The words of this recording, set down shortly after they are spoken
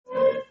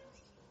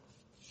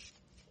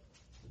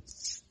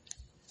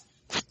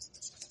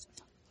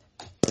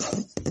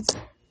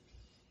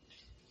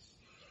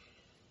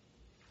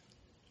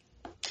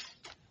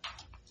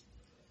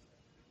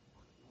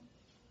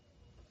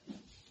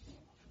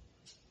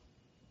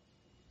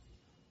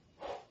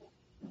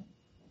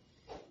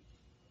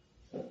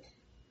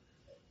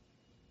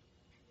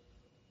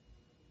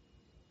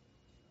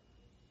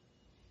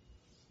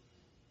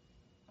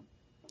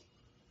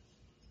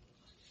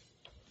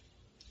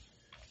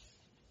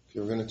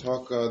We're going to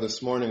talk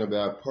this morning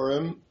about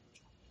Purim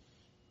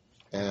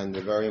and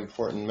a very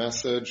important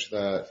message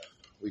that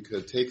we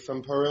could take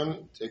from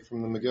Purim, take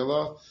from the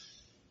Megillah.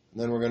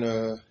 And then we're going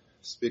to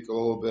speak a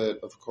little bit,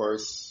 of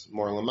course,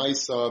 more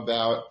Lamaisa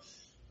about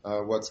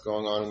what's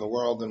going on in the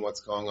world and what's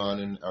going on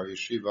in our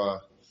yeshiva,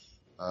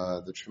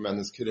 the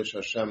tremendous Kiddush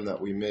Hashem that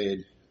we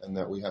made and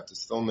that we have to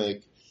still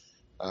make,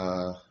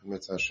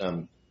 Mitzvah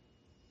Hashem.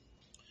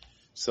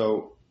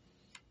 So,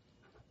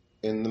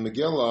 in the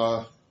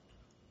Megillah,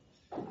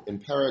 in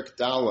Perek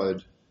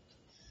Daled,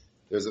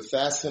 there's a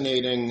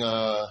fascinating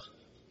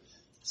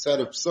set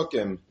of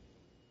psukim.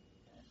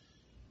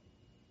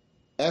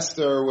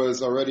 Esther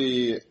was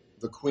already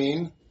the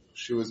queen.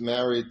 She was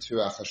married to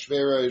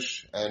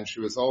Achashverosh, and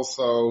she was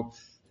also,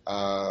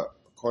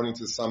 according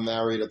to some,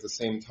 married at the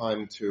same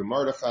time to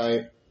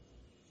Mordechai.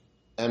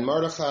 And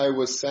Mordechai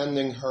was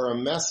sending her a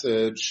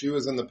message. She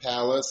was in the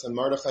palace, and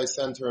Mordechai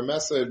sent her a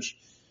message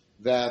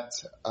that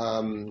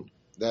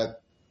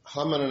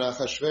Haman and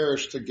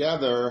Achashverosh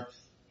together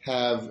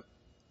have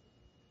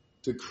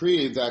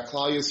decreed that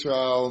Klal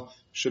Yisrael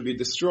should be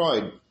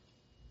destroyed.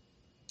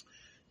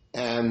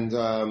 And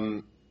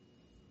the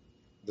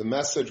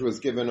message was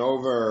given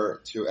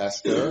over to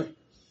Esther.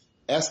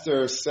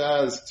 Esther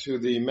says to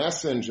the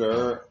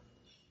messenger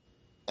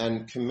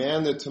and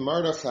commanded to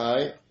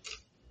Mordechai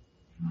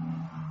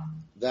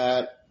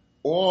that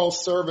all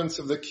servants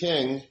of the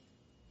king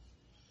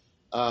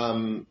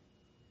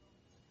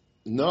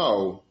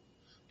know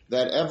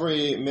that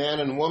every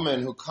man and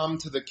woman who come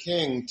to the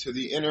king, to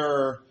the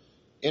inner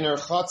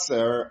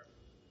chutzner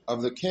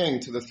of the king,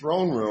 to the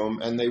throne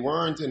room, and they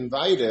weren't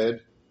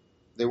invited,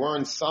 they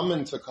weren't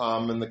summoned to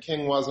come, and the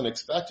king wasn't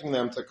expecting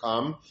them to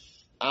come,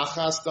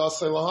 achas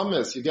dasei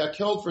lahamis, you get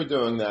killed for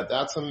doing that.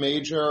 That's a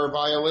major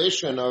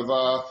violation of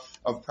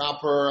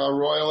proper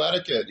royal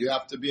etiquette. You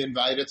have to be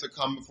invited to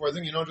come before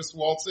them. You don't just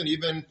waltz in.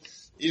 Even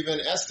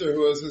Esther,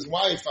 who was his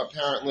wife,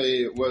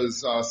 apparently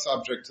was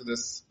subject to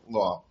this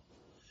law.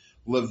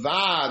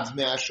 Levad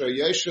me'asher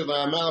yeshiv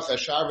la'amelech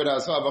hashar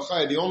v'dazav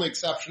v'chay. The only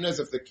exception is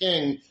if the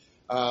king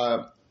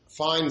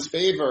finds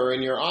favor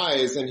in your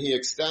eyes and he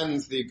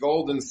extends the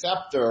golden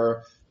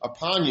scepter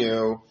upon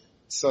you,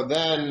 so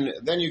then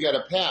you get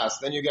a pass,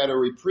 then you get a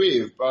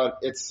reprieve.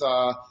 But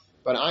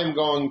but I'm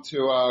going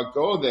to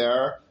go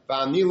there.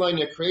 I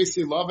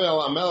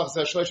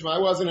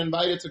wasn't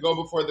invited to go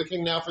before the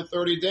king now for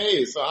 30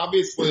 days. So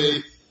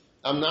obviously,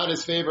 I'm not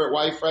his favorite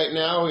wife right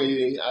now.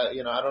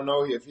 I don't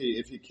know if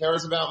he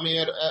cares about me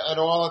at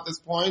all at this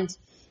point.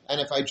 And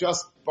if I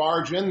just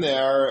barge in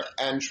there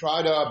and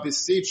try to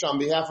beseech on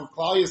behalf of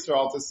Klal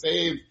Yisrael to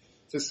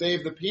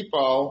save the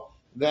people,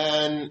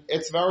 then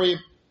it's very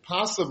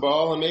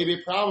possible and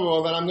maybe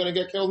probable that I'm going to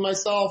get killed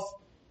myself.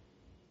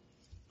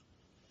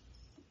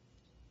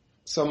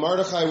 So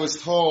Mordechai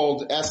was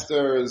told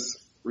Esther's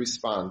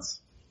response.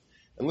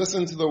 And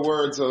listen to the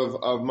words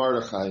of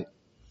Mordechai.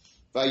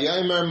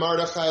 Vayomer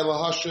Mordechai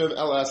lahashiv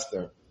el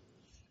Esther.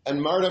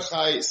 And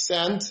Mordechai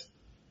sent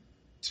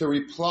to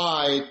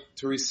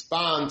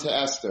respond to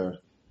Esther.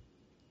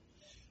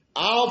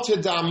 Al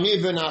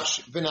tedami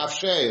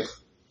v'nafsheich.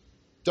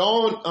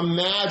 Don't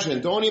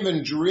imagine, don't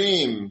even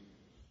dream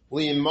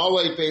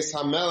li'imolei beis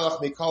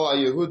hamelech mikol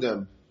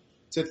haYehudim.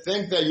 To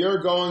think that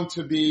you're going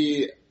to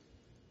be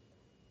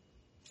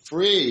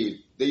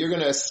free, that you're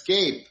going to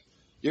escape,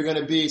 you're going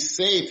to be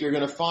safe, you're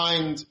going to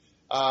find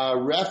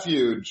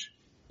refuge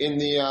in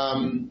the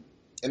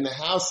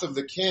house of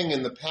the king,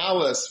 in the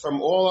palace,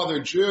 from all other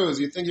Jews.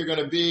 You think you're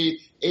going to be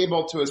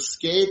able to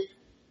escape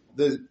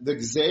the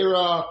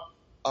Gzeira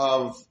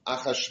of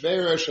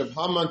Achashverosh, of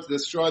Haman, to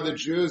destroy the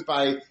Jews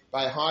by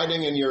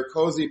hiding in your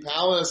cozy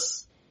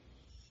palace?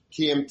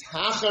 Ki im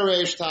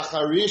tacharesh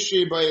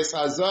tacharishi bayis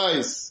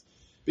hazais.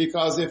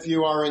 Because if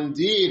you are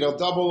indeed a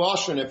double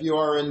lashon, if you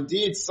are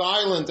indeed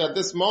silent at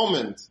this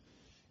moment,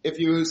 if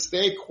you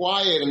stay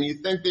quiet and you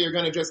think that you're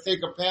going to just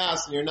take a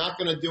pass and you're not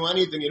going to do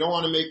anything, you don't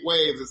want to make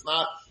waves, it's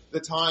not the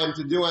time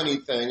to do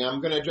anything, I'm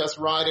going to just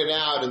ride it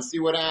out and see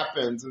what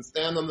happens and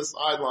stand on the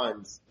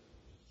sidelines.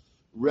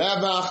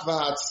 Revach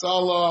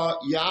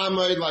v'hatzala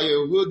yamed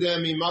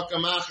laYehudim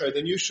mimakam acher.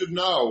 Then you should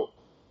know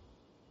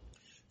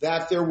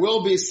that there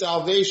will be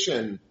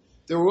salvation.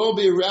 There will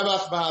be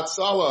Revach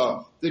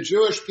v'hatzala. The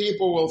Jewish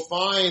people will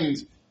find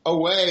a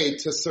way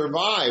to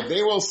survive.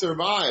 They will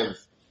survive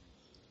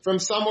from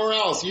somewhere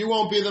else. You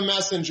won't be the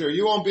messenger.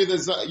 You won't be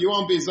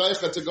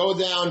Zaycha to go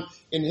down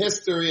in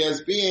history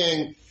as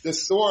being the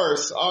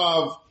source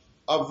of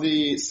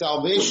the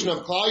salvation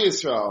of Klal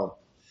Yisrael.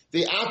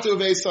 The Atu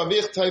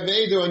ve'savich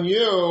tavedu, and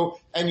you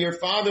and your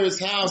father's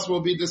house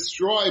will be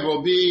destroyed,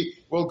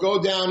 will go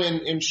down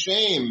in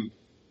shame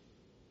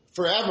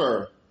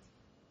forever.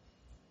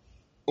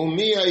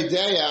 Umi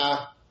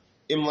idea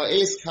im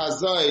la'es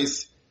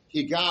kazais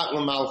higat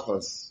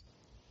l'malchus.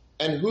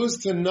 And who's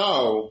to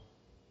know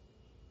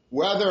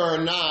whether or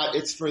not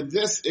it's for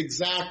this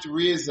exact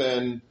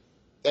reason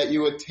that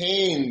you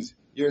attained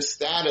your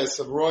status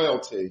of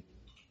royalty?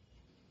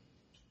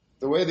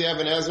 The way the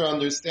Ibn Ezra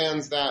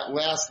understands that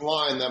last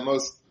line, that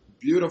most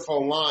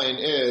beautiful line,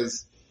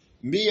 is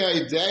Mia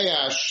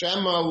idea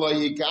shema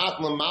lahigat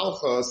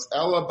lamalchus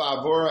ela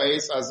ba'avora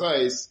es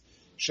azais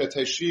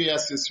sheteshi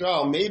es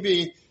Yisrael.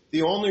 Maybe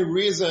the only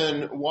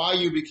reason why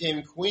you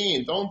became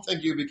queen, don't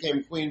think you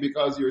became queen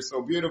because you're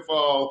so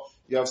beautiful,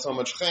 you have so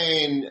much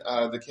chen,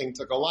 the king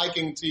took a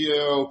liking to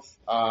you,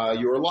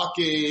 you were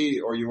lucky,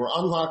 or you were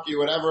unlucky,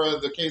 whatever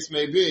the case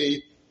may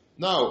be.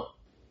 No.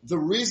 The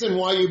reason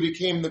why you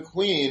became the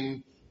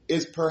queen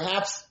is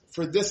perhaps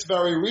for this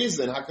very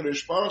reason.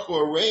 HaKadosh Baruch Hu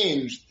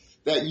arranged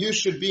that you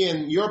should be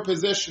in your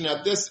position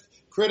at this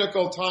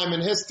critical time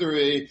in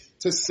history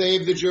to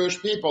save the Jewish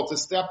people, to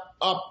step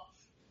up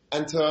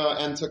and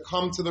to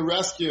come to the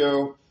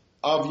rescue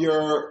of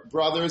your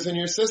brothers and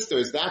your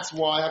sisters. That's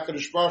why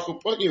HaKadosh Baruch Hu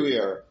put you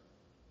here.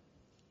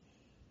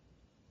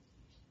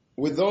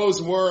 With those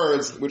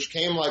words, which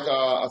came like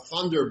a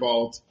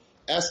thunderbolt,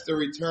 Esther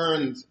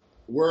returned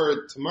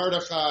word to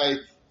Mordechai,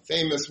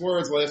 famous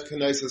words, Lech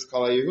Knesses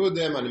Kol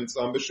Yehudim,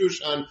 Animtzam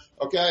B'Shushan.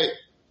 Okay,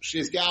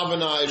 she's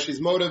galvanized, she's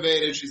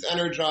motivated, she's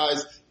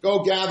energized.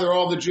 Go gather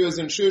all the Jews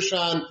in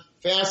Shushan,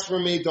 fast for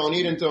me, don't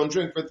eat and don't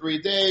drink for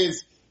 3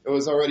 days. It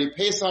was already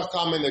Pesach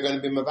coming, they're going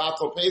to be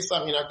Mevatel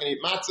Pesach, you're not going to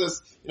eat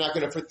matzahs, you're not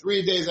going to, for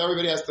 3 days,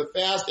 everybody has to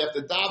fast, you have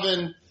to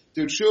daven,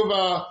 do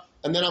tshuva,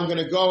 and then I'm going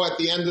to go at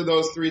the end of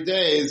those 3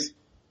 days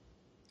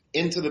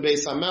into the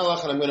Beis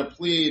HaMelech, and I'm going to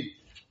plead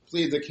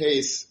the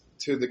case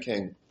to the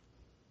king.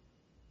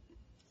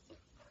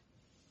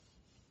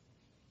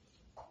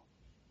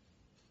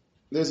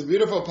 There's a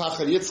beautiful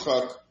Pachad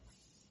Yitzchak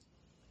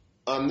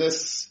on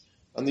these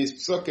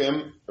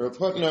psukim. Rav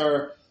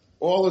Hutner,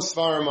 all his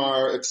svarim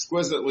are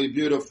exquisitely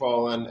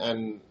beautiful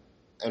and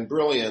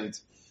brilliant,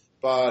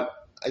 but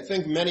I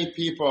think many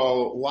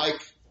people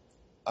like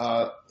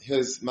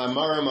his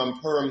Mamarim on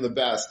Purim the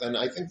best, and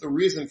I think the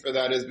reason for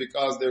that is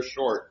because they're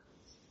short.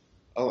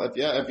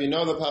 If you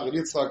know the Pachad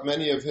Yitzchak,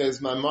 many of his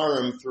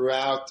Mamarim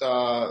throughout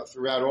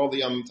all the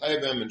Yom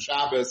Tovim and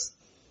Shabbos,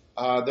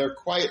 they're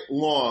quite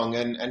long,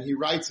 and he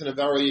writes in a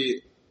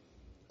very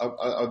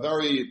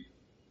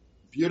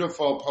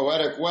beautiful,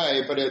 poetic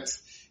way, but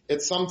it's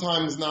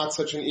sometimes not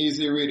such an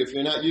easy read. If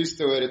you're not used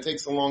to it, it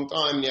takes a long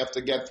time, and you have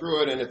to get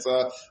through it, and it's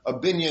a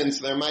binyan,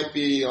 so there might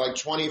be like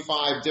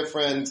 25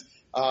 different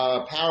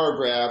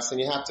paragraphs, and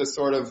you have to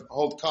sort of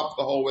hold cup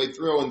the whole way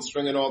through and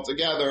string it all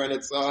together, and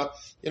it's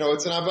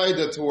it's an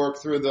avodah to work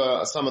through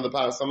some of the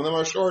paragraphs. Some of them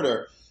are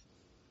shorter.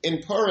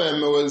 In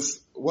Purim, it was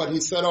what he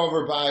said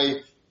over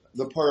by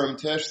the Purim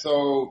Tish,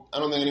 so I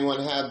don't think anyone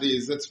had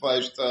these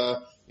Zitzfleisch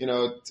to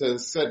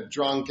sit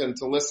drunk and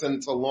to listen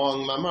to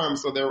long mamarim.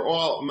 So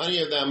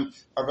many of them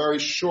are very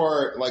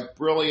short, like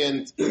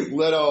brilliant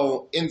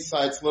little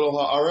insights, little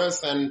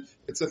ha'aras, and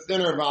it's a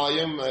thinner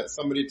volume.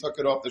 Somebody took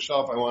it off the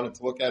shelf. I wanted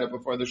to look at it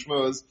before the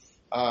shmooze.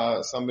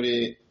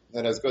 Somebody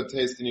that has good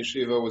taste in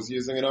yeshiva was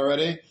using it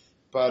already.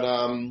 But,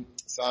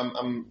 so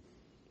I'm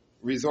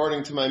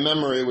resorting to my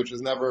memory, which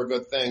is never a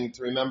good thing,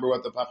 to remember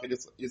what the Pachad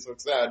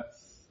Yitzchak said.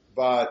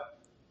 But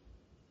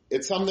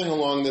it's something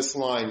along this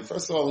line.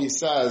 First of all, he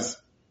says,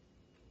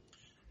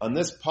 on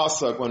this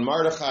pasuk, when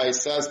Mordechai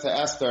says to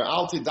Esther,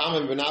 Al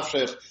tidamim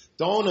v'nafshech,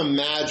 don't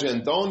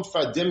imagine, don't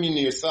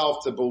fadimyin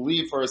yourself to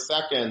believe for a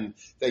second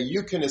that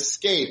you can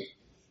escape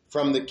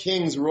from the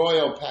king's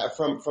royal,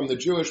 from the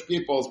Jewish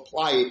people's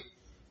plight,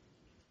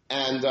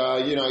 and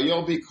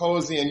you'll be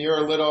cozy in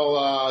your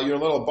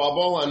little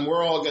bubble, and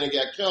we're all going to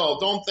get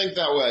killed. Don't think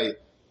that way.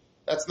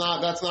 That's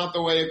not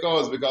the way it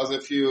goes, because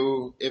if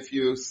you're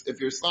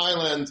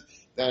silent,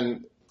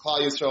 then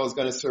Klal Yisrael is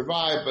going to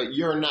survive, but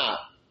you're not.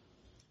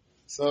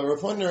 So Rav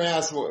Hutner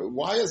asks,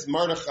 why is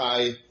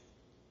Mordechai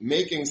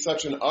making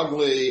such an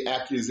ugly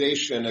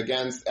accusation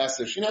against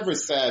Esther? She never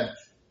said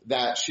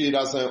that she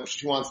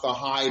wants to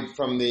hide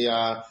from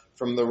the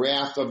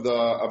wrath of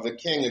the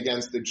king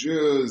against the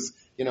Jews,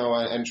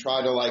 and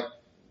try to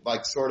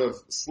like sort of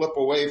slip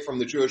away from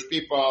the Jewish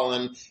people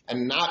and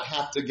not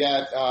have to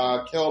get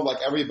killed like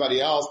everybody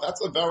else.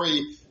 That's a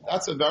very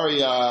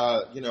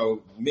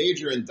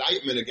major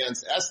indictment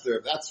against Esther.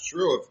 If that's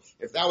true,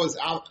 if that was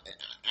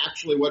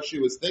actually what she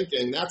was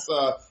thinking, that's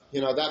not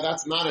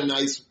a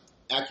nice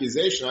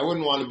accusation. I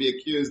wouldn't want to be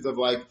accused of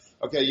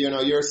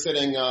you're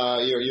sitting,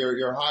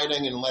 you're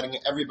hiding and letting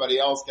everybody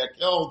else get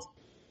killed.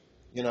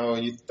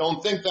 You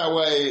don't think that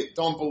way.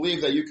 Don't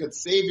believe that you could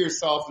save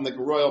yourself in the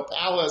royal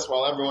palace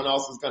while everyone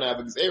else is going to have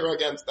a gzeira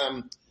against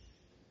them.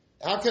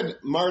 How could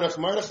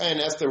Mordechai and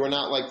Esther were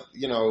not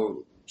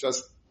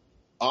just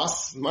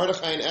us?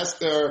 Mordechai and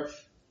Esther,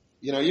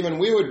 even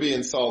we would be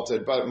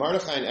insulted, but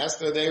Mordechai and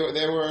Esther, they were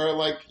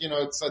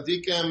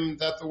tzaddikim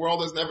that the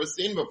world has never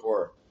seen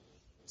before.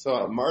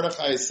 So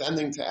Mordechai is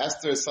sending to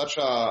Esther such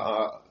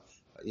an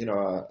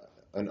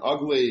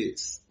ugly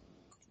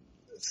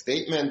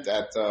statement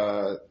that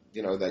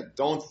that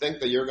don't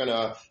think that you're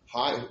gonna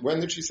hide. When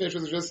did she say? She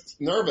was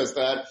just nervous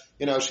that,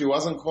 she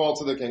wasn't called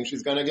to the king.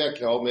 She's gonna get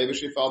killed. Maybe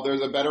she felt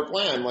there's a better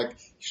plan.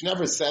 She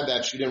never said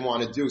that she didn't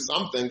want to do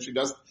something.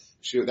 That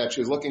she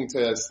was looking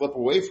to slip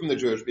away from the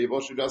Jewish people.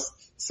 She just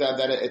said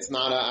that it's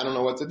not I don't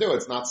know what to do.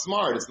 It's not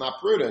smart. It's not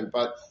prudent.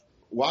 But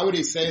why would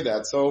he say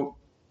that? So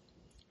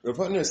Rav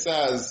Hutner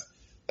says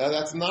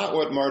That's not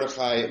what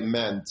Mordechai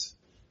meant.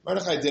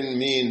 Mordechai didn't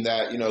mean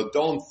that,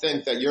 don't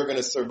think that you're going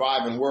to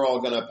survive and we're all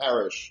going to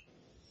perish.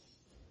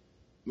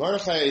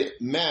 Mordechai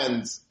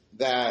meant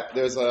that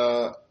there's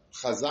a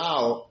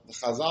Chazal, the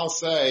Chazal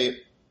say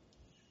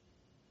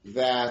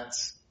that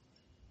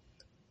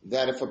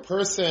if a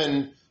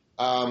person,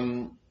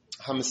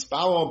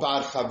 hamispalo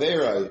bad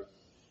chaveroi,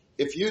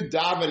 if you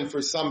daven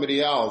for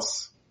somebody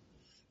else,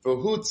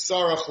 v'hu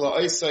tzarach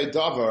la'osei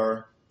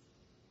davar,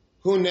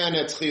 hu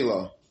nene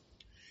tchila.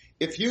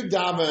 If you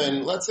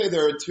daven, let's say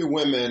there are two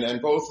women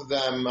and both of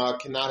them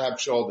cannot have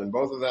children.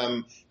 Both of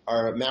them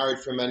are married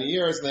for many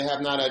years and they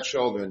have not had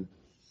children.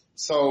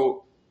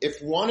 So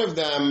if one of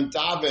them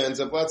davens,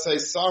 if let's say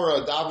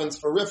Sarah davens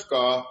for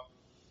Rivka,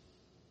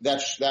 that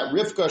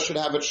Rivka should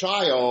have a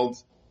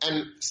child,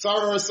 and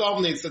Sarah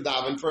herself needs to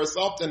daven for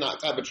herself to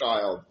not have a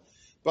child.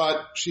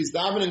 But she's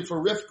davening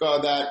for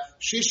Rivka that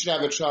she should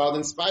have a child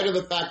in spite of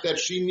the fact that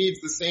she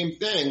needs the same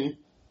thing.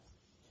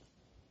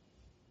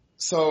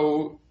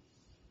 So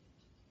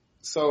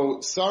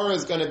Sarah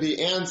is going to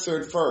be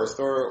answered first,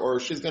 or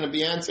she's going to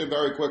be answered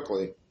very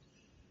quickly.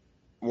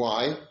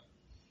 Why?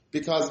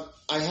 Because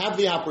I have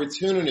the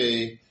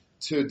opportunity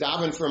to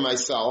daven for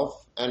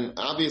myself, and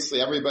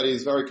obviously everybody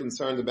is very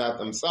concerned about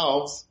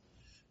themselves,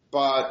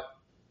 but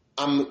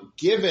I'm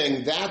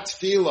giving that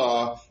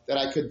tefillah that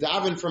I could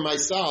daven for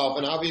myself,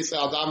 and obviously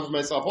I'll daven for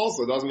myself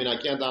also. It doesn't mean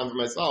I can't daven for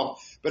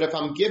myself, but if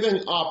I'm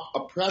giving up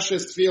a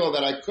precious tefillah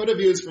that I could have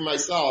used for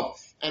myself,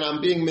 and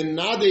I'm being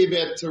minadib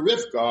it to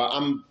Rivka,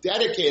 I'm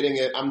dedicating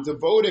it, I'm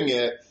devoting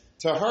it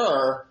to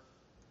her,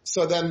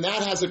 so then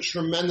that has a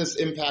tremendous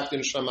impact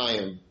in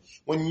Shamayim.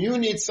 When you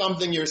need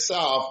something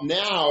yourself,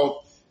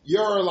 now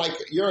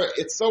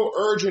it's so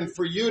urgent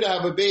for you to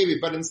have a baby,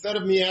 but instead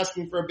of me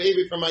asking for a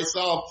baby for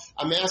myself,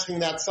 I'm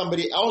asking that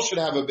somebody else should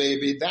have a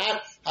baby.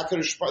 That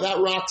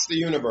rocks the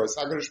universe.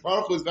 HaKadosh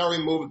Baruch Hu is very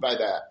moved by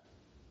that.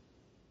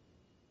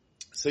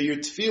 So your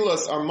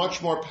tefillas are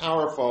much more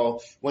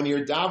powerful when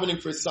you're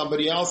davening for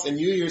somebody else and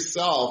you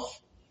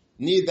yourself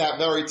need that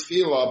very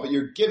tefillah, but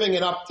you're giving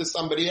it up to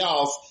somebody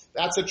else.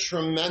 That's a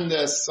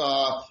tremendous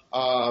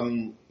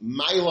mailan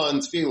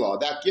tefillah.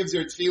 That gives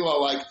your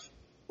tefillah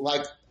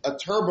like a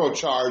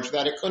turbocharge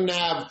that it couldn't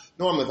have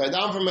normally. If I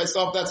daven for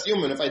myself, that's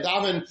human. If I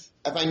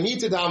need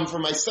to daven for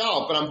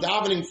myself, but I'm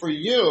davening for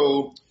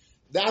you,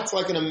 that's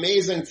like an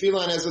amazing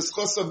tefillah, and as a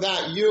schus of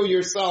that, you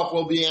yourself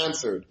will be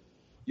answered.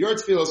 Your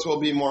tefillos will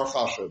be more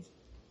chashuv.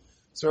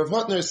 So Rav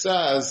Hutner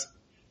says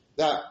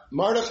that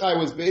Mordechai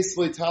was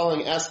basically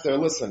telling Esther,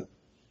 listen,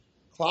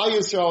 Klal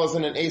Yisrael is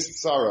in an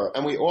Eis Tzara,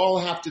 and we all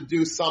have to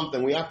do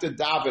something. We have to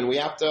daven. We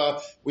have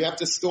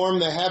to storm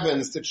the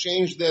heavens to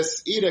change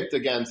this edict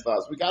against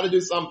us. We got to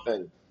do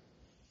something.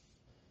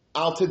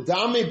 Al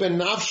tedami ben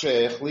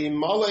nafshech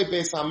li'malei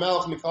beis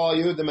hamelech mikol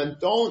Yehudim, and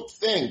don't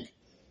think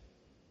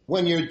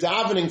when you're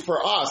davening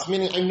for us,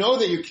 meaning I know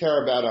that you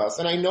care about us,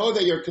 and I know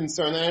that you're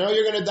concerned, and I know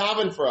you're going to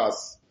daven for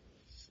us.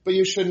 But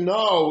you should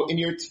know in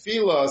your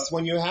tefillas,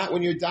 when you're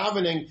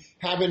davening,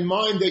 have in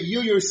mind that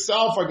you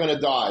yourself are going to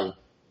die.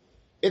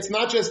 It's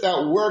not just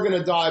that we're going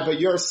to die, but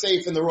you're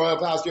safe in the royal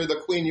palace. You're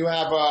the queen. You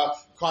have a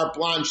carte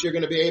blanche. You're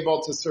going to be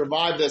able to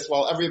survive this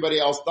while everybody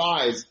else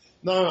dies.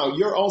 No.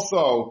 You're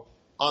also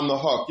on the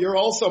hook. You're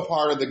also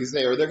part of the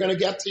Gezeirah. They're going to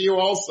get to you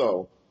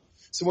also.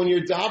 So when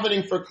you're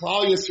davening for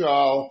Klal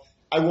Yisrael,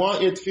 I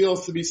want your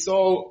tefillos to be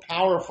so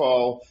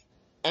powerful,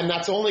 and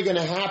that's only going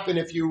to happen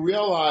if you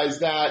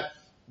realize that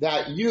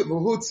you,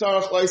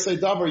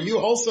 you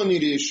also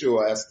need a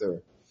Yeshua,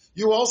 Esther.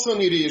 You also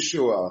need a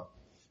Yeshua.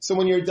 So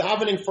when you're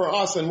davening for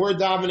us and we're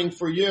davening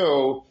for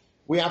you,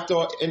 we have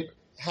to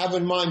have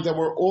in mind that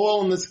we're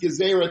all in this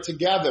Gezeirah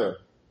together.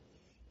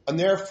 And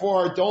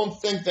therefore,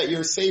 don't think that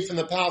you're safe in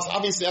the palace.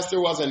 Obviously,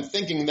 Esther wasn't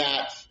thinking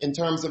that in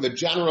terms of a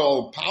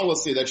general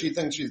policy that she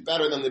thinks she's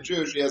better than the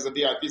Jews. She has a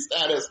VIP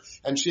status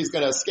and she's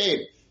going to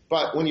escape.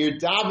 But when you're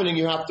davening,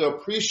 you have to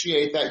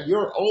appreciate that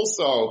you're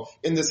also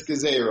in this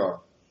Gezeirah.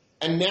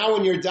 And now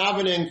when you're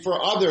davening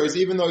for others,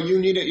 even though you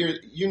need it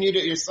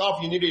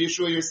yourself, you need a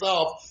Yeshua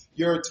yourself,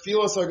 your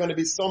tefillos are going to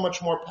be so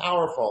much more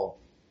powerful.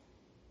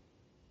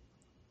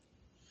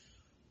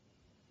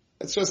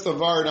 It's just a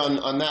vard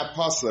on that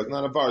pasuk,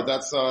 not a vard.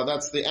 That's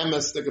the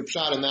emes, the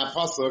gepshat in that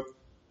pasuk.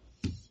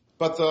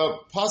 But the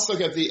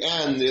pasuk at the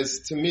end is,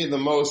 to me, the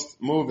most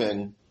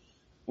moving.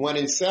 When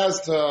he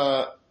says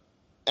to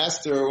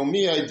Esther,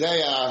 "Umi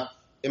idea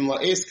im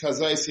la'es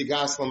kazay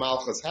sigas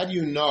lamalchus." How do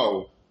you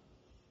know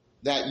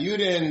that you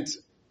didn't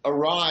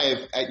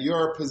arrive at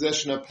your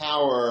position of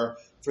power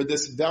for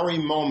this very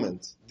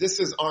moment? This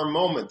is our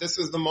moment. This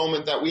is the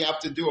moment that we have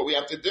to do what we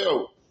have to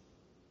do.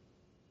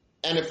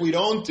 And if we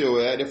don't do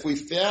it, if we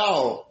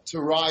fail to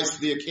rise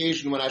to the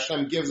occasion when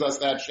Hashem gives us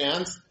that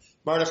chance,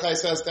 Mordechai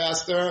says to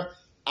Esther,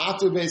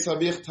 Atu beis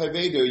abich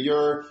tavedu,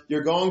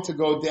 you're going to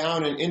go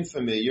down in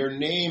infamy. Your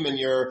name and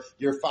your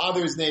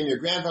father's name, your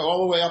grandfather, all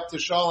the way up to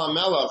Shaul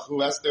HaMelech,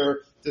 who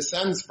Esther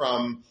descends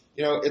from,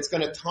 it's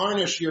going to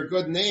tarnish your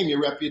good name,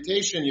 your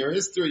reputation, your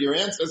history, your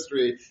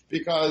ancestry,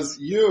 because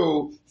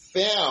you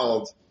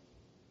failed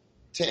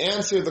to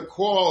answer the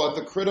call at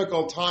the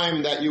critical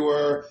time that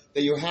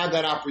you had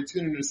that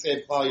opportunity to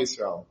save Klal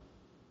Yisrael.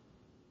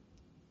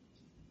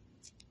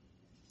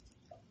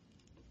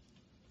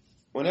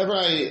 Whenever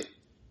I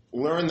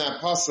learn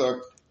that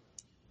pasuk,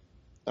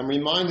 I'm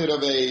reminded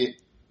of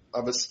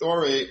a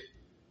story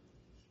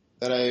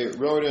that I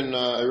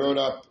wrote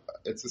up.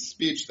 It's a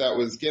speech that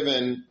was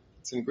given.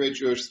 It's in Great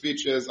Jewish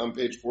Speeches on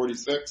page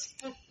 46.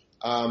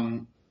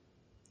 And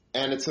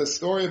it's a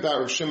story about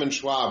Rav Shimon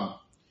Schwab.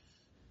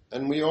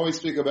 And we always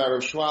speak about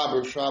Rav Schwab.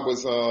 Rav Schwab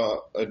was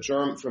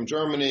from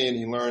Germany, and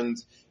he learned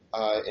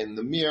in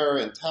the Mir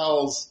and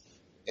Telz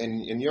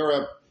in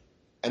Europe.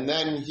 And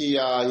then he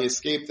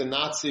escaped the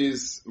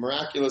Nazis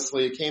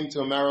miraculously. He came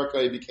to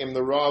America. He became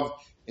the Rav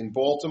in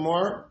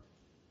Baltimore.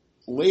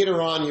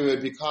 Later on, he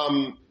would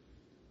become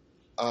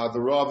the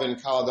Rav in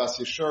Kaladas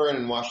Yeshurun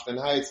in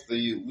Washington Heights,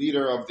 the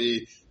leader of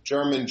the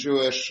German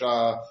Jewish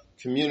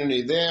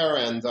community there,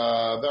 and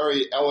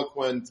very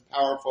eloquent,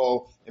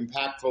 powerful,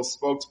 impactful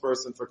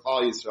spokesperson for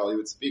Klal Yisrael. He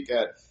would speak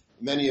at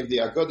many of the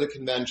Aguda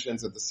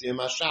conventions at the Siyam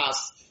HaShas,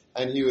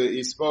 and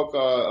he spoke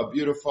a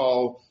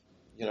beautiful,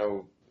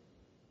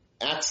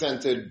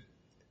 accented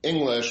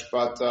English,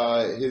 but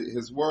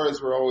his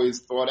words were always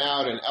thought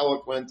out and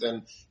eloquent,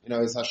 and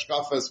his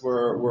hashkafas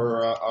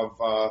were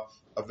of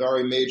a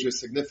very major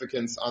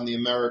significance on the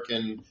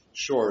American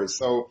shores.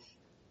 So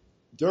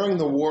during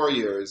the war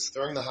years,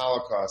 during the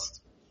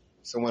Holocaust,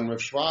 so when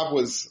Rav Schwab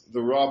was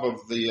the Rav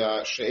of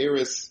the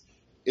She'eris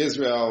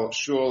Israel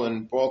Shul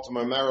in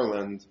Baltimore,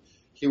 Maryland,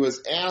 he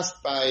was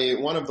asked by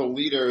one of the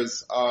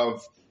leaders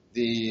of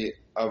the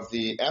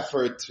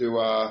effort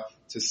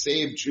to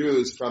save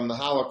Jews from the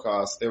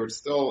Holocaust. They were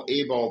still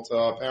able to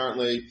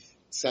apparently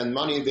send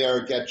money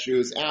there, get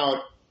Jews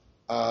out.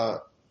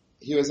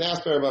 He was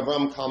asked by Rav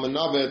Avram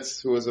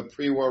Kalmanovitz, who was a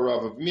pre-war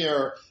Rav of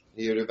Mir.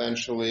 He had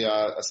eventually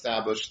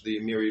established the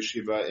Mir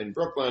Yeshiva in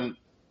Brooklyn.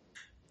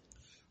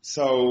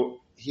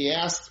 So he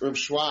asked Rav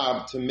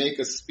Schwab to make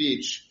a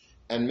speech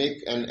and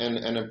make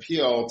an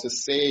appeal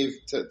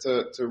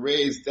to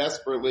raise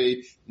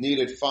desperately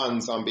needed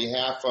funds on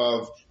behalf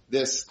of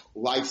this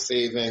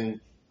life-saving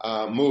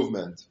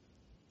movement.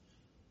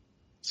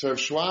 So Rav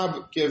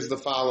Schwab gives the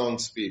following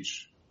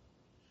speech.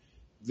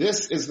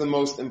 "This is the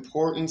most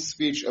important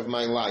speech of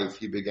my life,"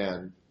 he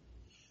began.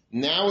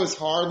 "Now is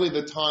hardly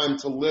the time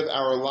to live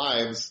our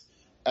lives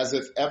as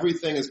if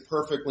everything is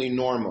perfectly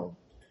normal.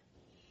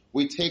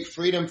 We take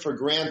freedom for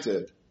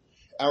granted.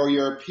 Our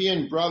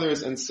European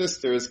brothers and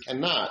sisters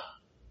cannot.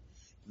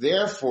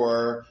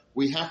 Therefore,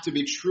 we have to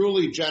be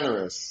truly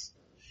generous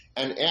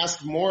and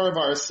ask more of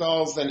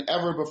ourselves than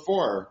ever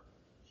before.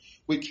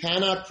 We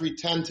cannot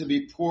pretend to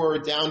be poor,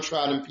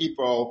 downtrodden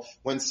people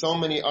when so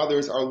many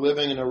others are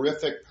living in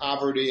horrific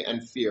poverty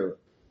and fear."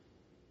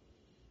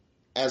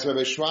 As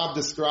Rabbi Schwab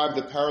described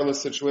the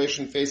perilous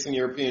situation facing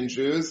European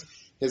Jews,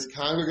 his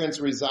congregants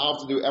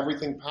resolved to do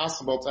everything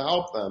possible to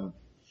help them.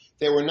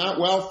 They were not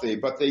wealthy,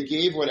 but they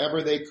gave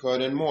whatever they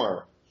could and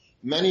more.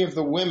 Many of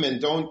the women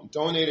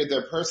donated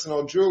their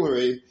personal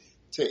jewelry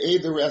to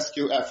aid the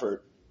rescue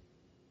effort.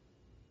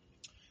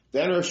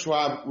 Then Rav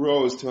Schwab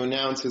rose to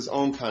announce his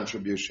own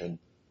contribution.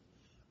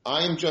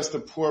 "I am just a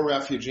poor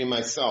refugee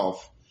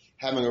myself,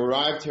 having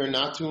arrived here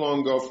not too long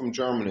ago from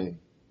Germany.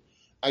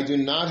 I do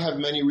not have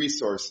many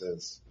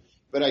resources,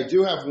 but I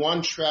do have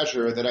one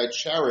treasure that I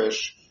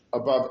cherish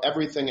above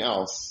everything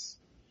else.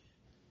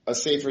 A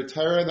Sefer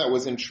Torah that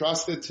was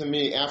entrusted to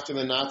me after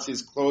the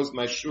Nazis closed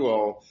my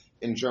shul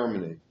in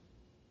Germany.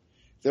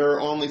 There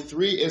are only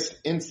 3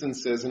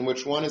 instances in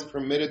which one is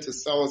permitted to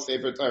sell a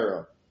Sefer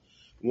Torah.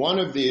 One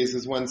of these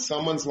is when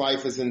someone's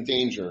life is in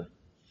danger.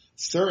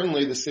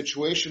 Certainly, the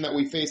situation that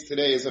we face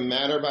today is a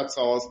matter of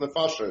atzalas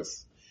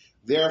nefashos.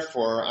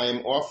 Therefore, I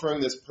am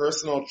offering this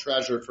personal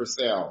treasure for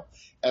sale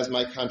as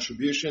my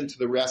contribution to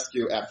the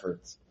rescue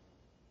efforts."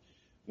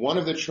 One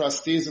of the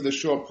trustees of the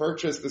shul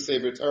purchased the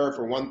Sefer Torah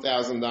for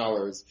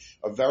 $1,000,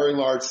 a very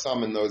large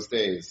sum in those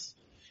days.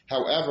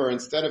 However,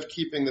 instead of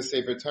keeping the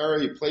Sefer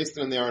Torah, he placed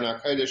it in the Aron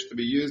HaKodesh to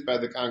be used by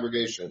the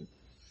congregation.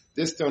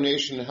 This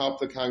donation helped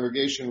the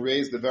congregation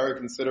raise the very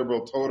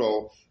considerable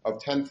total of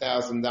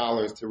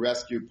 $10,000 to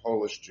rescue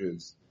Polish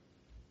Jews.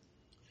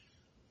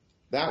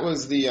 That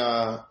was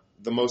the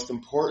most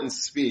important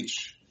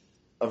speech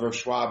of Rav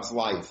Schwab's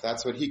life.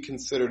 That's what he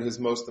considered his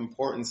most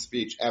important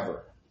speech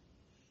ever.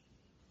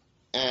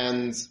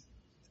 And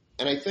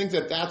I think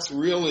that that's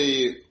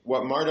really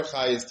what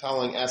Mordechai is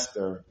telling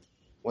Esther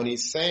when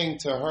he's saying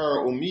to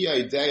her, "Umi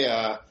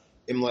idea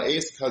im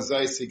la'es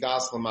kazai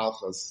sigas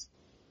l'malchus."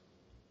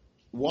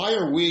 Why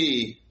are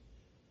we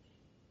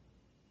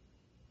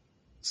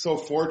so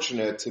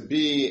fortunate to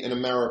be in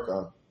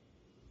America?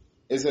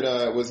 Was it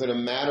a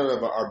matter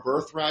of our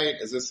birthright?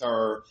 Is this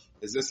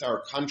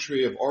our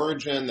country of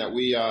origin that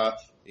we,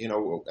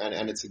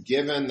 and it's a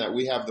given that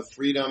we have the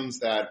freedoms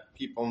that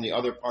people in the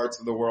other parts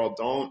of the world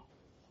don't?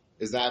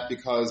 Is that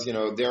because,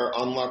 they're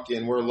unlucky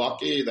and we're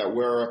lucky that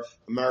we're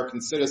American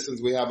citizens?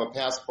 We have a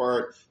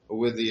passport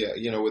with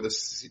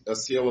a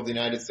seal of the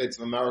United States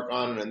of America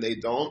on it and they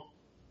don't?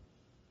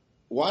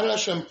 why did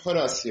Hashem put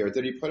us here?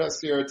 Did He put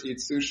us here to eat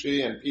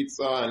sushi and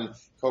pizza and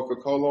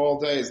Coca-Cola all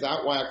day? Is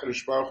that why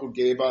HaKadosh Baruch Hu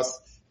gave us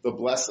the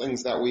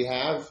blessings that we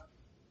have?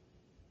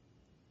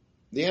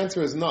 The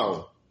answer is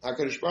no.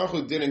 HaKadosh Baruch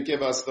Hu didn't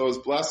give us those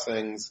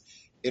blessings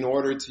in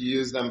order to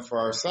use them for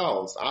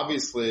ourselves.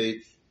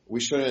 Obviously,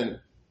 we shouldn't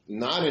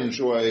not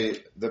enjoy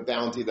the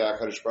bounty that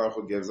HaKadosh Baruch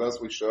Hu gives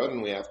us. We should,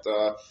 and we have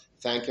to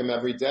thank Him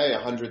every day,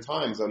 100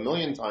 times,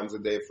 1,000,000 times a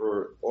day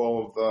for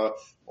all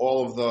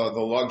of the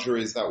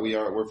luxuries that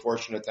we're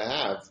fortunate to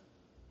have.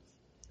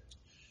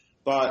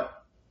 But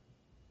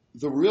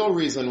the real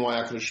reason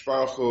why HaKadosh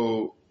Baruch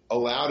Hu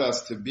allowed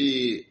us to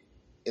be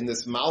in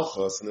this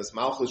Malchus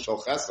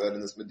Shel Chesed,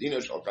 in this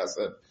Medina Shel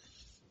Chesed,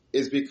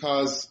 is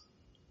because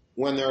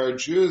when there are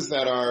Jews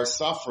that are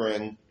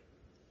suffering,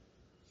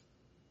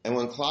 and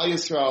when Klal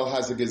Yisrael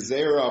has a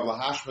gezerah of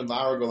lahashmid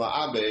la'arag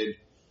la'abed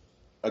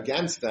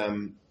against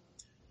them,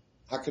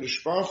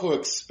 HaKadosh Baruch Hu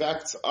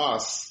expects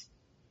us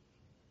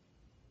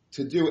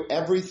to do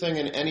everything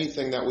and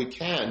anything that we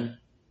can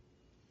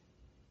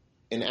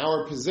in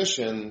our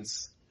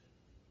positions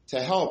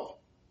to help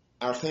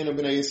Archeinu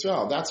B'nai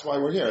Yisrael. That's why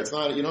we're here. It's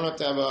not, you don't have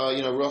to have a,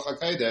 Ruach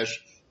HaKodesh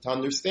to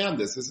understand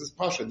this. This is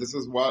Pasha. This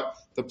is what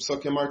the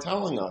Psukim are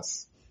telling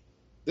us.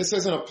 This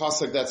isn't a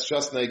pasuk that's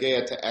just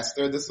Nageya to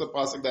Esther. This is a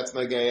pasuk that's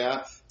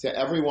Nageya to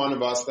every one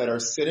of us that are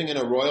sitting in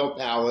a royal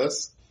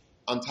palace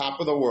on top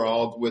of the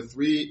world with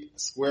 3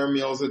 square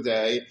meals a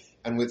day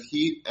and with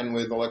heat and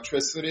with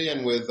electricity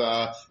and with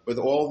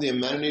all the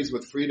amenities,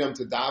 with freedom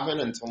to daven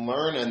and to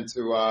learn and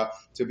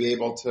to be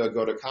able to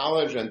go to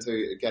college and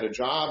to get a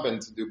job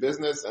and to do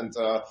business and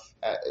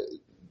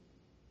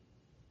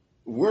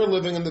we're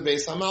living in the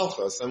Beis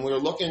HaMalchus and we're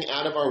looking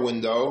out of our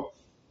window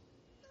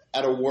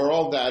at a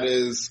world that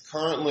is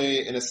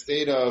currently in a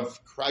state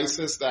of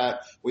crisis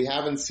that we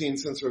haven't seen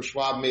since Rav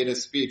Schwab made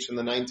his speech in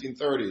the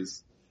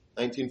 1930s,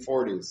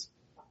 1940s.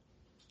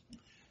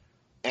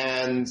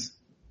 And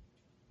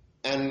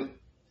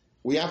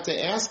we have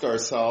to ask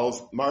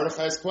ourselves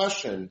Mordechai's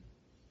question.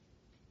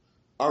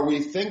 Are we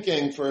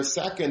thinking for a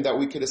second that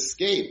we could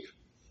escape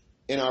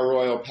in our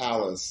royal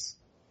palace?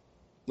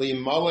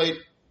 Li'malei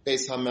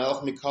Beis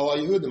HaMelech Mikol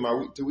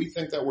HaYehudim. Do we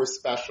think that we're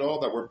special,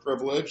 that we're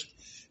privileged,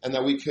 and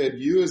that we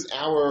could use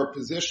our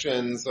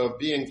positions of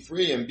being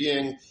free and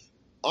being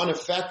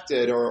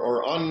unaffected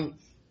or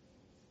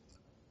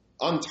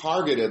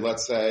untargeted,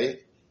 let's say,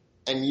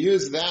 and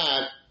use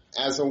that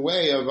as a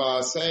way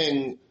of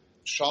saying,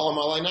 Shalom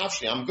alei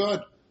nafshi, I'm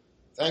good.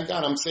 Thank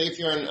God, I'm safe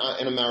here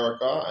in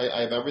America.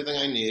 I have everything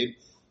I need.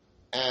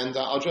 And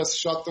I'll just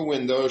shut the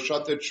windows,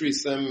 shut the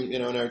trisim,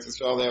 in Eretz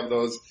Yisrael they have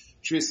those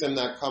trisim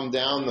that come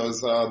down,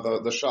 those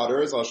the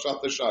shutters. I'll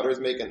shut the shutters,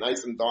 make it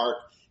nice and dark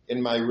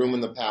in my room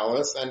in the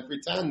palace, and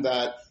pretend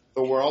that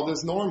the world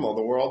is normal,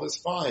 the world is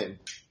fine.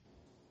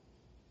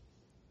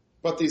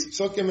 But these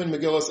psukim in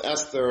Megillas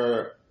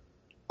Esther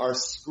are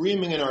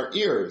screaming in our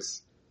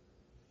ears.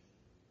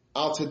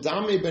 Al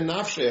tadami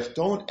benafshech,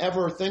 don't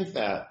ever think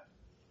that.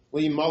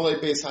 Li'malei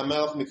Beis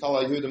HaMelech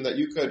Mikol HaYehudim, that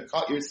you could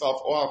cut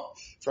yourself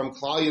off from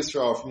Klal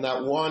Yisrael, from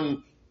that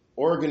one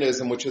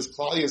organism which is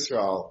Klal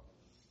Yisrael.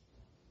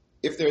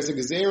 If there's a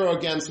gezerah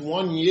against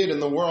one yid in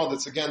the world,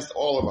 it's against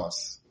all of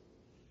us.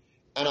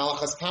 And al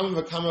chaskam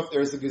v'kam, if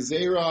there's a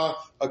gezerah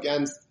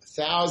against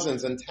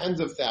thousands and tens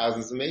of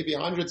thousands and maybe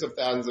hundreds of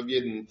thousands of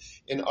yidden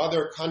in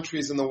other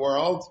countries in the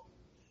world,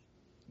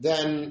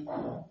 then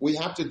we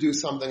have to do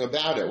something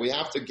about it. We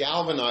have to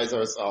galvanize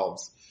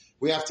ourselves.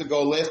 We have to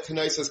go lech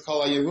k'naises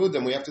kol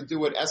HaYehudim. We have to do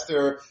what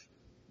Esther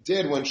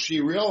did when she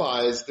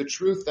realized the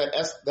truth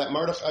that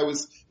Mordechai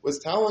was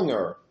telling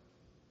her.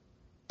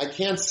 I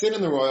can't sit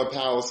in the royal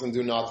palace and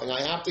do nothing.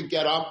 I have to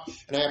get up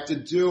and I have to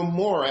do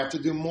more. I have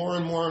to do more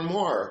and more and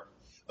more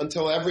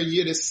until every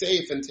yid is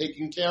safe and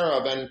taken care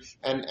of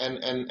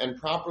and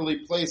properly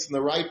placed in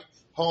the right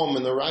home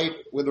and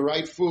with the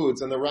right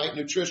foods and the right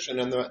nutrition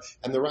and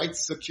the right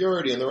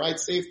security and the right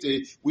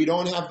safety. We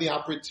don't have the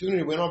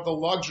opportunity. We don't have the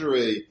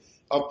luxury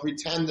of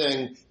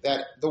pretending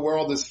that the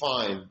world is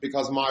fine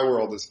because my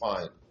world is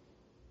fine.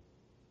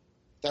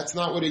 That's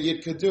not what a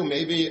yid could do.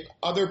 Maybe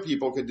other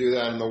people could do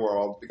that in the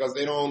world because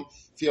they don't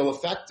feel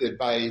affected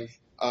by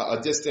a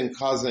distant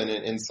cousin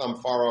in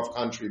some far-off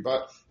country.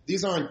 But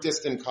these aren't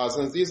distant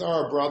cousins. These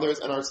are our brothers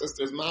and our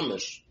sisters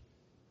mamish.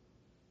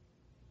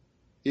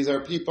 These are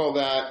people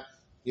that,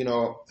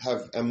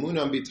 have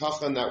emunah and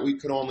bitachon that we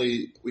can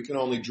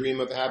only dream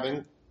of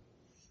having.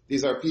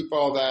 These are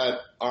people that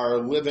are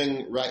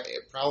living,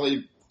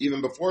 probably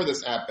even before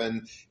this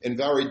happened, in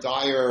very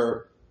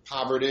dire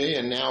poverty,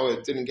 and now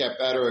it didn't get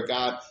better, it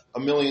got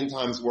 1,000,000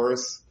 times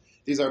worse.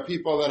 These are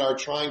people that are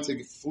trying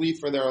to flee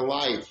for their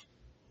life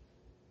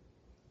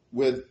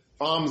with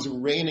bombs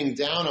raining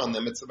down on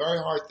them. It's a very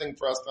hard thing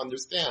for us to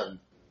understand.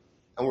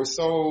 And we're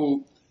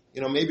so,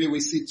 maybe we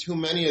see too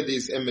many of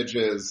these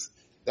images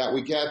that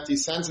we get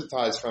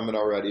desensitized from it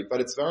already, but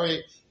it's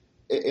very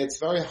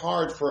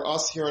hard for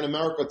us here in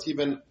America to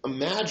even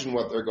imagine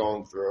what they're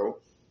going through.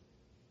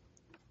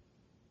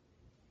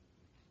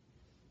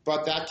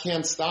 But that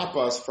can't stop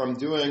us from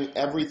doing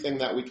everything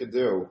that we could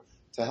do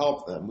to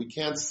help them. We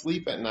can't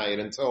sleep at night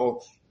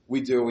until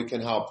we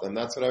can help them.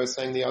 That's what I was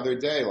saying the other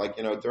day. Like,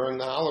 during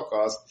the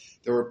Holocaust,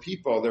 there were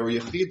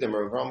Yechidim,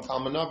 Rav Ram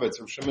Kalmanovitz,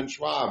 Rav Shimon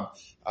Schwab,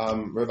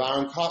 Rav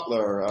Aaron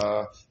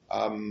Kotler,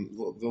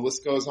 the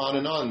list goes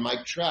on,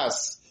 Mike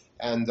Tress,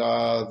 and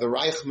the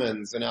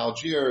Reichmans in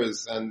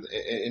Algiers and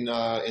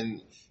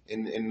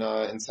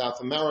in South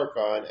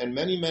America, and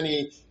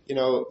many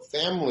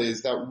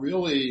families that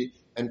really,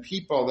 and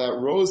people that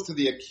rose to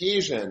the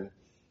occasion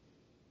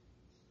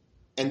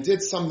and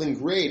did something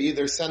great,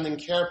 either sending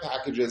care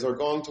packages or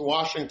going to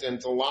Washington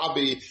to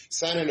lobby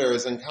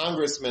senators and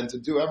congressmen to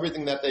do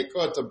everything that they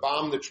could to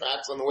bomb the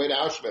tracks on the way to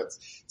Auschwitz,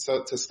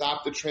 so to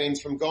stop the trains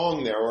from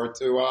going there, or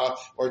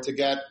to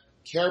get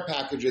care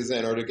packages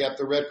in, or to get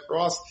the Red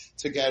Cross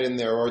to get in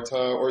there, or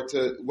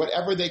to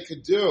whatever they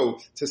could do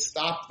to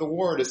stop the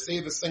war, to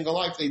save a single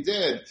life, they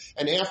did.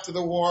 And after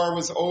the war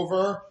was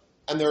over,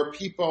 and there were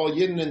people,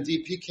 Yidden in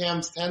DP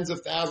camps, tens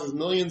of thousands,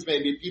 millions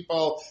maybe,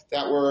 people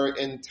that were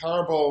in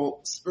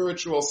terrible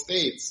spiritual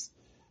states.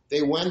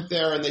 They went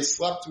there and they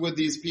slept with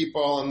these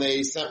people and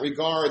they sent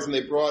regards and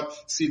they brought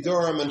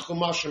Sidurim and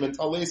Chumashim and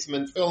Talisim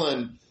and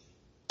Tefillin,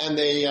 and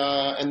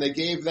they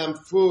gave them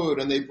food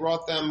and they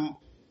brought them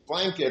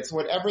blankets.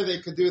 Whatever they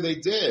could do, they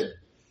did.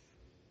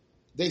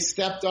 They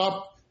stepped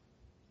up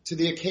to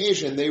the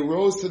occasion. They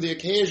rose to the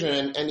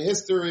occasion, and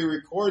history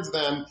records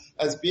them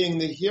as being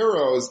the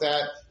heroes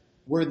that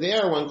were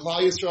there when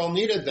Klal Yisrael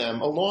needed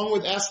them, along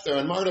with Esther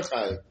and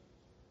Mordechai.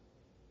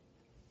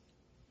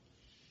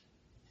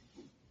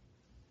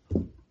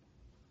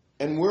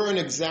 And we're in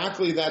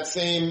exactly that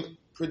same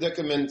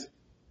predicament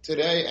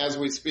today as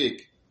we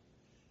speak.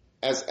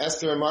 As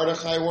Esther and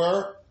Mordechai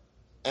were,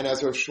 and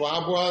as Rav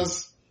Schwab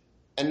was,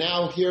 and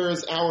now here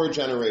is our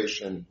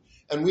generation.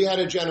 And we had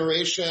a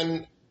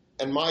generation,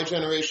 and my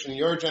generation,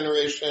 your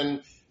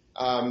generation,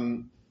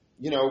 we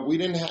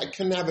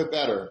couldn't have it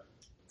better.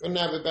 Couldn't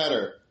have it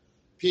better.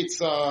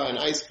 Pizza and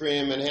ice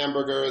cream and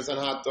hamburgers and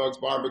hot dogs,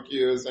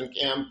 barbecues and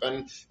camp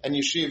and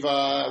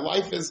yeshiva.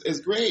 Life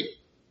is great.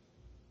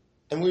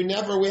 And we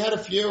had a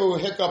few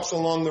hiccups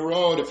along the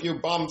road, a few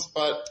bumps,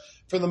 but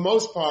for the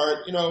most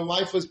part,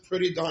 life was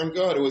pretty darn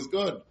good. It was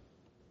good.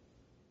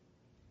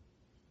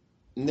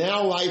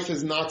 Now life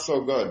is not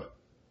so good.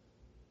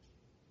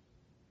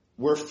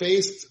 We're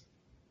faced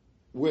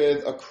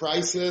with a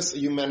crisis, a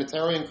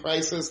humanitarian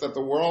crisis that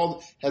the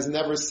world has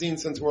never seen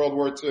since World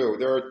War II.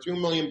 There are 2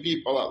 million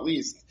people at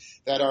least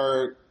that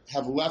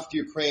have left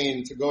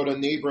Ukraine to go to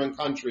neighboring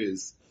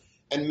countries.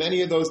 And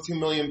many of those 2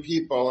 million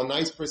people, a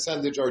nice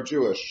percentage, are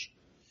Jewish.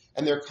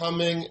 And they're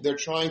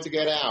trying to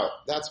get out.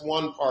 That's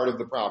one part of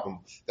the problem.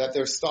 That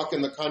they're stuck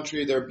in the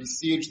country, they're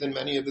besieged in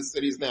many of the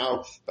cities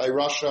now by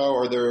Russia,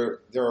 or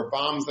there are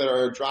bombs that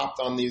are dropped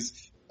on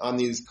these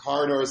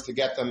corridors to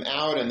get them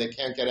out, and they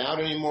can't get out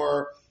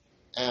anymore.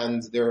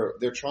 And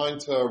they're trying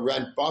to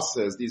rent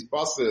buses, these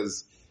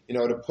buses,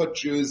 to put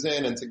Jews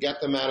in and to get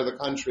them out of the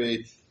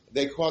country.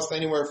 They cost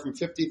anywhere from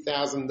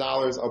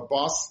 $50,000 a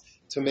bus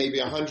to maybe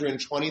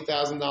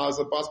 $120,000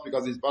 a bus,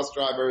 because these bus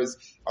drivers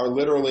are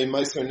literally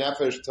meiser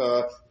nefesh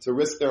to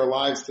risk their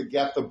lives to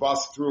get the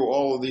bus through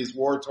all of these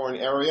war-torn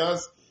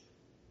areas.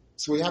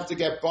 So we have to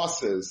get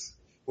buses.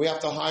 We have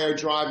to hire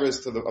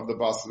drivers of the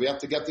buses. We have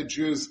to get the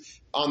Jews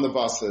on the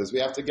buses. We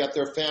have to get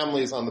their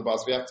families on the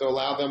bus. We have to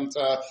allow them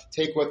to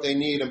take what they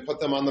need and put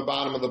them on the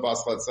bottom of the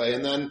bus, let's say,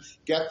 and then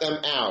get them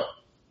out.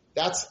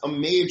 That's a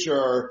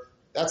major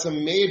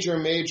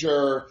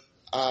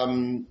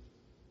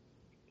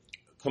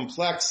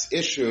complex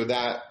issue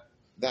that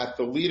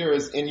the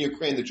leaders in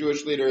Ukraine, the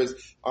Jewish leaders,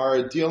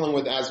 are dealing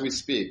with as we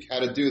speak, how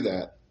to do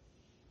that.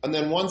 And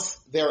then once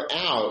they're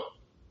out,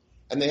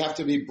 and they have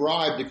to be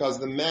bribed, because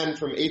the men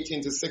from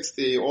 18 to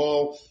 60,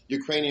 all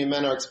Ukrainian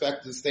men are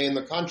expected to stay in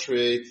the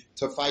country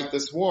to fight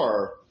this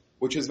war,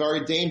 which is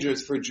very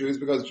dangerous for Jews,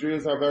 because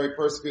Jews are very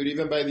persecuted,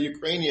 even by the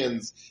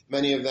Ukrainians.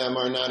 Many of them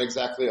are not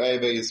exactly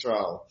Oevei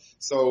Yisrael.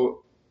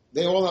 So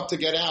they all have to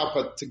get out,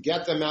 but to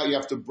get them out, you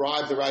have to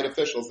bribe the right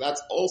officials.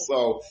 That's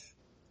also,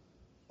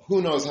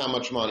 who knows how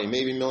much money,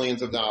 maybe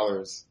millions of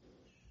dollars.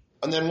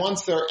 And then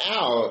once they're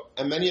out,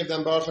 and many of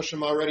them, Baruch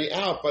Hashem, are already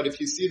out, but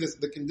if you see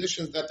the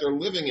conditions that they're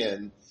living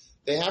in,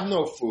 they have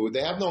no food,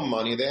 they have no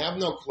money, they have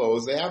no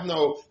clothes, they have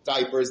no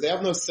diapers, they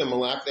have no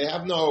Similac, they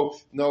have no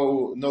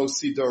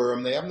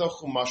Sidurim, they have no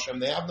Chumashim,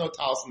 they have no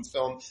Talsim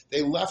film.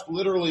 They left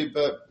literally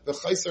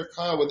b'chaiser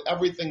kaya, with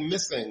everything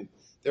missing.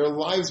 Their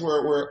lives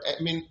were,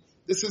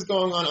 this is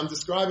going on. I'm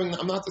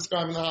not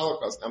describing the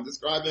Holocaust. I'm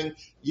describing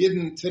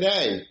Yidden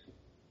today.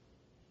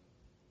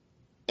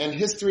 And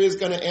history is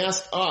going to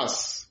ask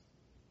us,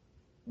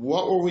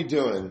 what were we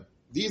doing?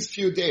 These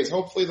few days,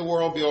 hopefully the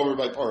war will be over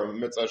by Purim,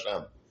 Mitzvah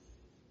Hashem.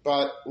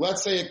 But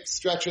let's say it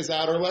stretches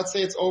out, or let's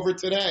say it's over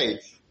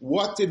today.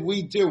 What did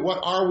we do? What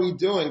are we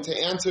doing to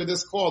answer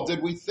this call?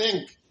 Did we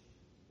think,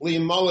 are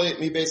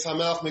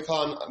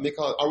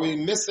we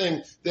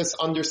missing this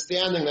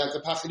understanding that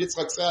the Pachid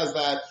Yitzchak says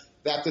that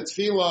the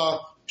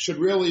tefillah should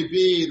really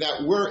be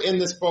that we're in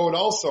this boat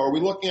also? Are we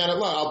looking at it,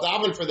 look, I'll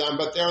daven for them,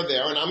 but they're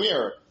there and I'm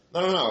here?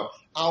 No.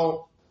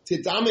 I'll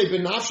Tidame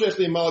b'nafshech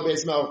li'mal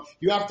beis melech.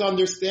 You have to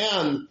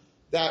understand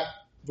that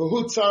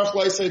v'hu tzarech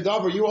leisei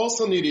davar. You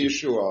also need a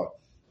Yeshua.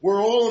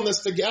 We're all in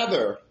this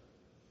together.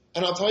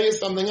 And I'll tell you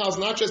something else,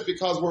 not just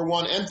because we're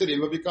one entity,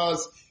 but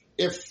because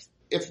if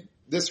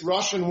this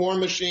Russian war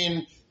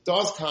machine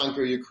does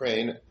conquer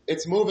Ukraine,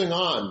 it's moving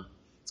on.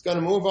 It's going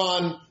to move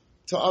on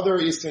to other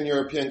Eastern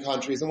European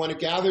countries. And when it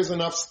gathers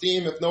enough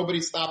steam, if nobody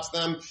stops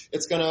them,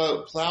 it's going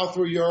to plow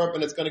through Europe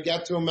and it's going to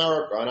get to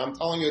America. And I'm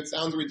telling you, it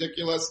sounds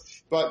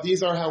ridiculous, but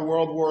these are how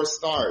world wars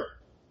start.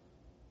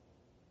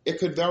 It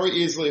could very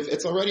easily, if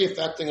it's already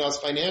affecting us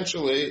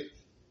financially,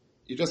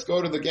 you just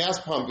go to the gas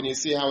pump and you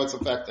see how it's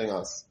affecting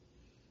us.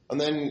 And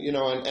then,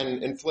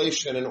 and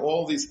inflation and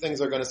all these things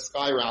are going to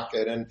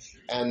skyrocket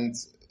and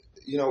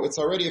it's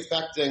already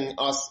affecting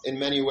us in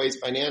many ways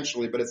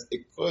financially, but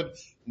it could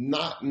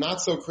not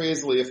so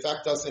crazily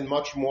affect us in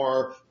much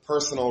more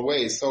personal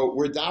ways. So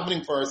we're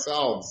davening for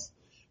ourselves.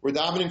 We're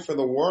davening for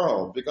the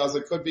world because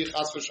it could be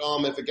chas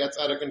v'shalom if it gets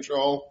out of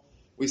control.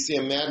 We see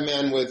a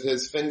madman with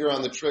his finger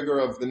on the trigger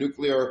of the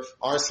nuclear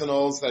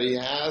arsenals that he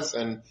has,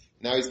 and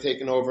now he's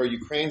taken over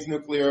Ukraine's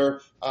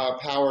nuclear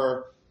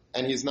power.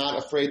 And he's not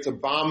afraid to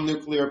bomb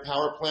nuclear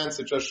power plants.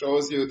 It just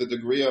shows you the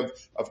degree of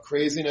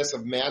craziness,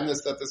 of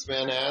madness that this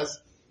man has.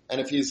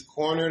 And if he's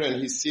cornered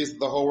and he sees that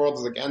the whole world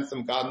is against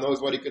him, God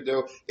knows what he could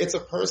do. It's a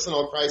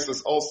personal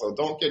crisis also.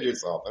 Don't kid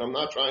yourself. And I'm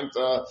not trying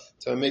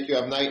to make you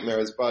have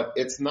nightmares, but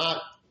it's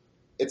not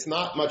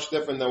much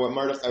different than what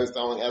Mordechai was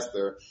telling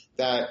Esther,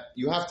 that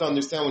you have to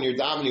understand when you're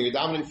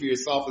davening for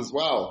yourself as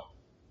well.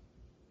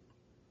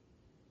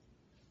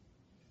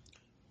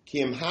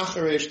 If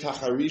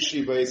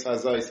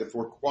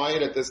we're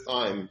quiet at this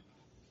time,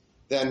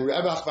 then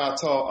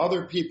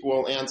other people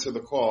will answer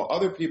the call.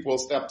 Other people will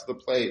step to the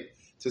plate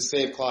to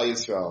save Klal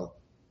Yisrael.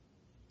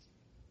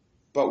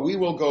 But we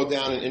will go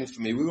down in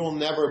infamy. We will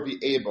never be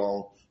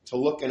able to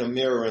look in a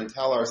mirror and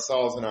tell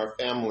ourselves and our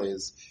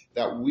families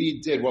that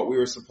we did what we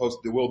were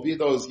supposed to do. We'll be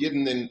those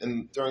Yidden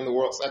during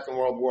the Second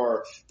World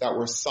War that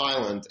were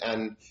silent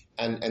and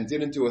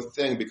didn't do a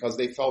thing because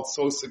they felt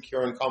so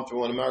secure and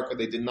comfortable in America.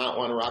 They did not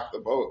want to rock the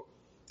boat.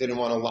 They didn't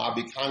want to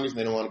lobby Congress.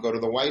 They didn't want to go to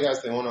the White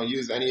House. They didn't want to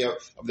use any of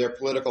their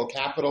political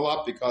capital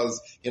up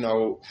because,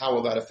 how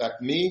will that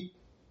affect me?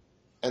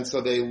 And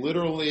so they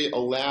literally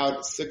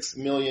allowed 6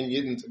 million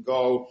Yidden to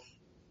go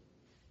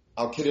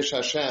al Kiddush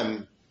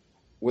Hashem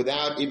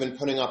without even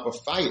putting up a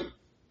fight.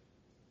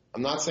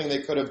 I'm not saying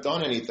they could have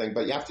done anything,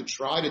 but you have to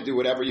try to do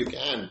whatever you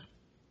can.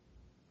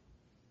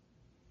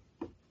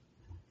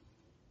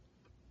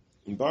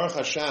 In Baruch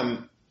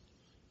Hashem,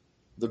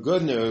 the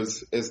good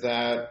news is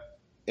that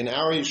in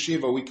our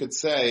yeshiva we could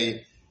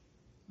say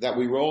that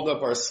we rolled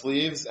up our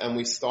sleeves and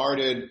we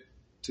started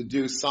to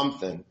do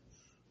something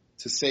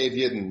to save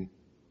Yidden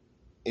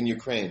in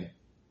Ukraine.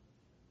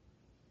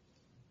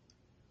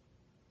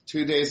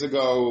 2 days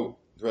ago,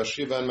 Rosh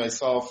Yeshiva and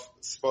myself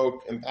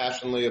spoke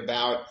impassionately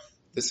about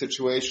the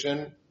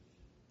situation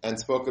and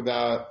spoke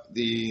about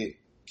the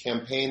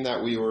campaign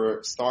that we were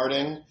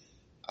starting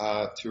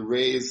to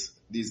raise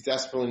these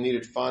desperately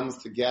needed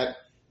funds to get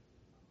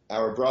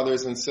our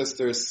brothers and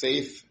sisters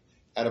safe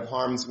out of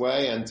harm's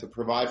way and to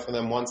provide for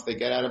them once they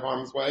get out of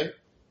harm's way.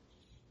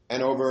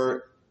 And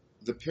over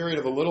the period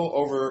of a little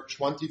over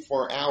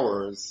 24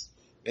 hours,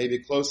 maybe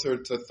closer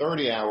to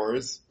 30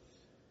 hours,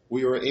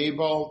 we were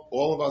able,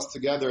 all of us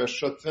together as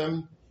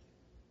Shutvim,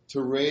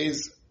 to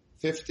raise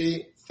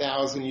 $50,000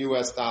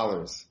 US.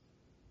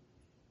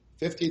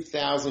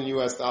 $50,000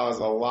 US is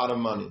a lot of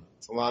money.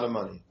 It's a lot of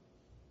money.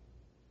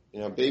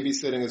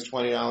 Babysitting is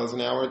 $20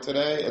 an hour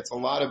today. It's a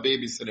lot of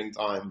babysitting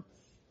time.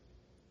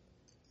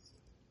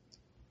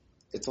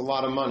 It's a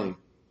lot of money.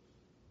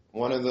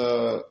 One of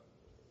the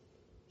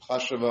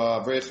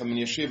Chashava Avreichim in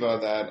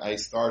Yeshiva that I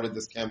started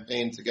this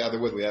campaign together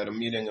with, we had a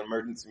meeting, an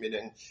emergency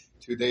meeting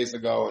 2 days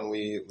ago, and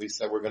we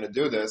said we're going to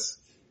do this.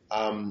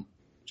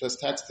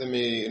 Just texted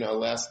me,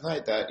 last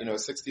night that,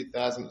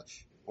 60,000,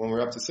 when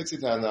we're up to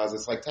 $60,000,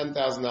 it's like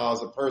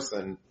 $10,000 a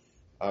person,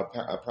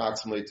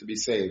 approximately to be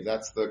saved.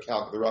 That's the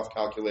rough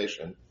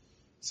calculation.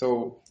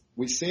 So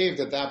we saved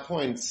at that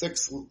point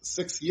six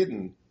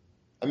Yidden.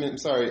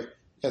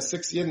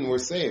 Six Yidden were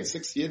saved.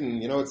 6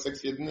 Yidden, you know what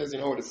 6 Yidden is? You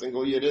know what a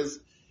single Yid is?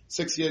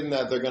 6 Yidden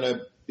that they're going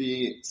to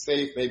be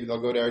safe. Maybe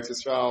they'll go to Eretz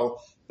Yisrael.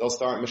 They'll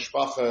start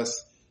mishpachas.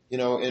 In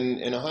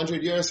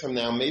 100 years from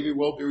now, maybe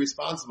we'll be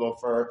responsible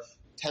for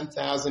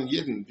 10,000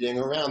 Yidden being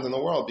around in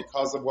the world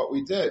because of what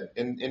we did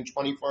in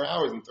 24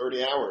 hours and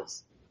 30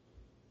 hours.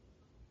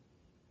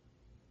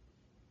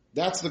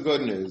 That's the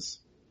good news.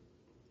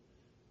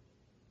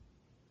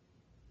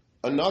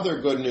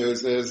 Another good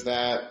news is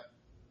that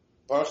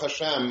Baruch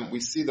Hashem, we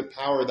see the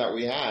power that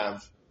we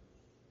have,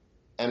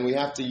 and we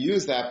have to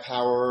use that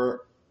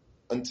power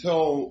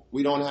until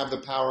we don't have the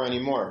power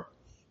anymore.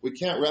 We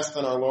can't rest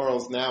on our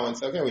laurels now and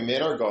say, okay, we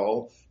made our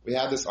goal. We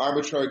had this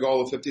arbitrary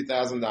goal of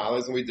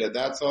 $50,000 and we did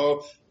that.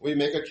 So we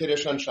make a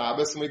Kiddush on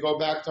Shabbos and we go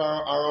back to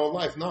our old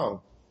life.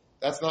 No,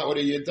 that's not what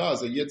a Yid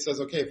does. A Yid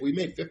says, okay, if we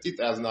make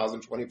 $50,000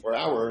 in 24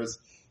 hours,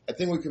 I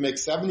think we can make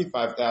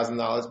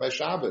 $75,000 by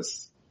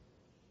Shabbos.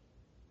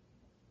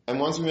 And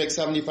once we make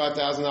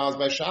 $75,000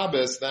 by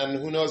Shabbos, then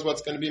who knows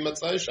what's going to be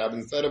Matzai Shabbos.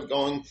 Instead of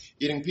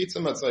eating pizza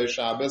Matzai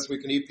Shabbos, we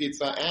can eat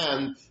pizza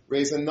and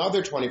raise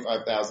another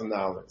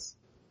 $25,000.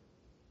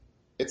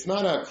 It's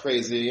not a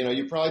crazy,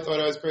 you probably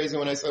thought I was crazy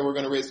when I said we're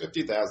going to raise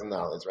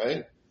 $50,000,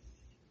 right?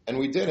 And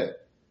we did it.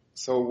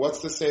 So what's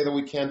to say that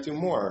we can't do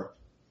more?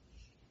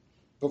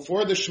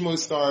 Before the Shmuz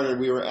started,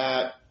 we were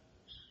at,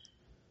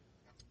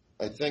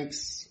 I think,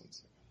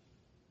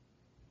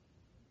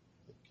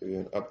 I'll give you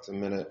an up to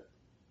minute.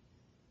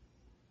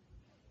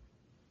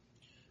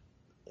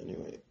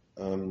 Anyway,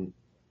 hold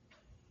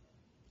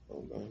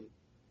on.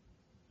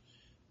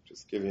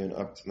 Just give you an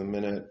up to the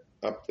minute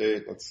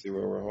update. Let's see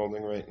where we're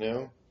holding right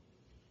now.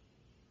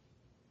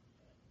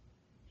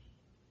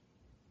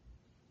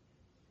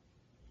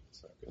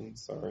 Second,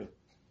 sorry.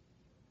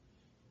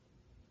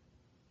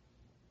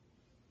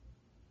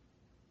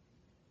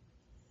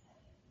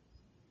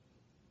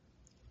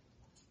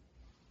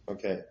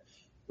 Okay.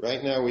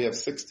 Right now we have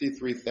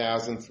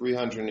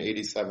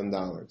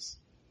 $63,387.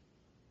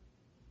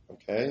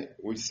 Okay.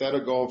 We set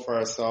a goal for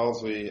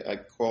ourselves. I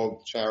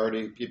called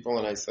charity people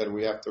and I said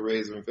we have to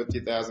raise from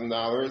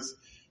 $50,000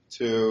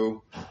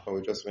 to,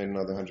 we just made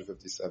another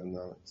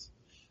 $157.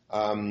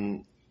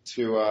 To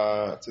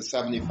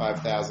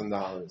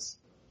 $75,000.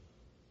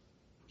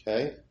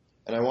 Okay.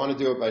 And I want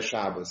to do it by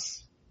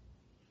Shabbos.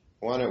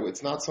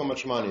 It's not so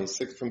much money.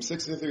 From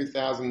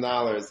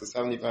 $63,000 to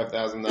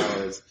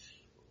 $75,000,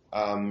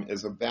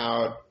 is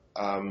about,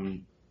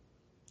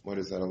 what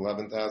is that,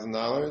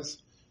 $11,000?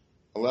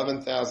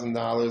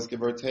 $11,000,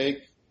 give or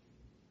take.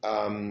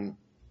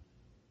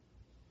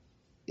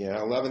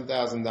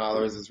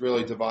 $11,000 is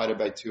really divided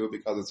by 2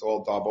 because it's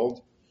all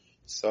doubled.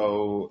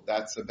 So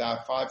that's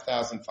about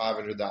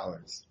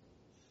 $5,500.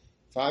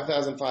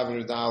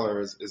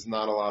 $5,500 is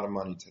not a lot of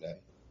money today.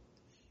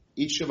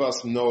 Each of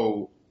us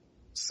know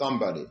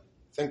somebody.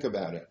 Think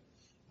about it.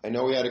 I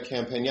know we had a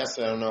campaign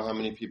yesterday. I don't know how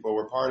many people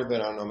were part of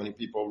it. I don't know how many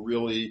people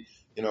really,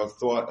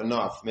 thought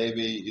enough.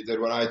 Maybe you did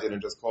what I did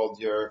and just called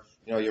your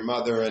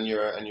mother and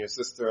your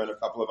sister and a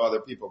couple of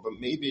other people. But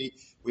maybe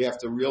we have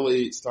to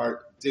really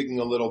start digging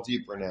a little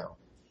deeper now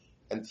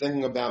and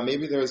thinking about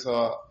maybe there's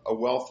a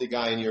wealthy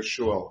guy in your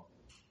shul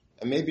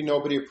and maybe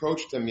nobody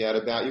approached him yet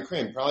about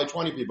Ukraine. Probably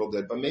 20 people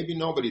did, but maybe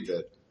nobody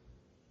did.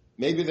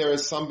 Maybe there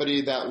is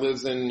somebody that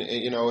lives in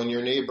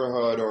your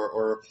neighborhood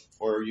or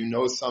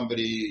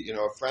somebody,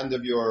 a friend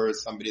of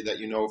yours, somebody that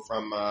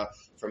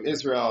from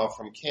Israel,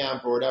 from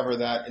camp or whatever,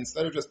 that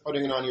instead of just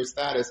putting it on your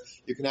status,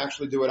 you can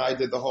actually do what I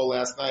did the whole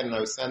last night, and I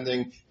was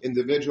sending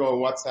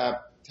individual WhatsApp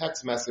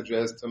text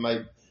messages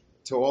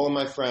to all of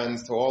my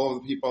friends, to all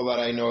of the people that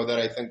I know that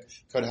I think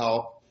could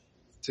help,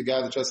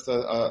 together just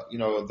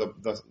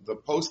the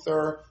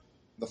poster,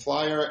 the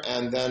flyer,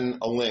 and then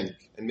a link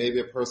and maybe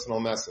a personal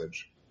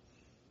message.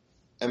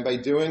 And by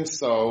doing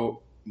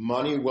so,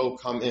 money will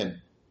come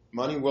in.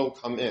 Money will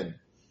come in.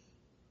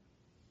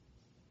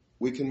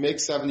 We can make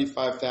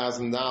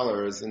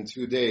 $75,000 in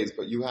 2 days,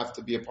 but you have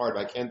to be a part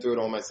of it. I can't do it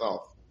all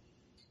myself.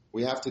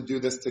 We have to do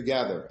this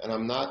together. And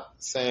I'm not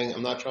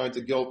trying to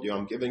guilt you.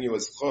 I'm giving you a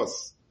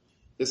schus.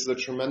 This is a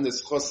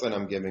tremendous schus that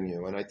I'm giving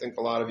you. And I think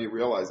a lot of you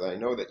realize that. I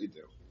know that you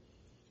do.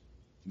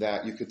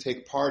 That you could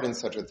take part in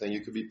such a thing.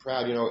 You could be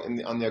proud. On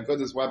the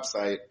Aguda's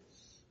website,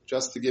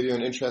 just to give you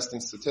an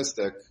interesting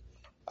statistic,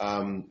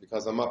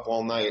 because I'm up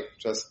all night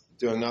just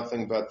doing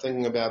nothing but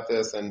thinking about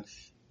this, and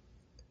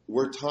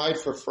we're tied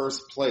for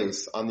first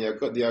place on the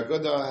Aguda. The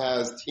Aguda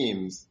has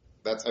teams.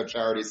 That's how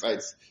charity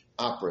sites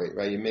operate,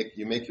 right? You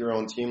make your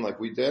own team like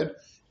we did,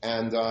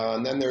 and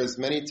then there's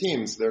many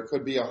teams. There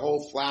could be a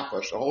whole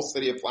Flatbush, a whole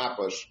city of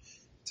Flatbush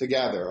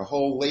together, a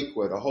whole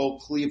Lakewood, a whole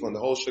Cleveland, a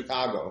whole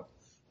Chicago,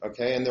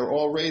 okay? And they're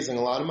all raising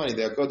a lot of money.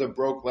 The Aguda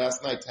broke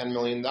last night $10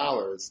 million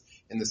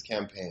in this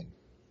campaign.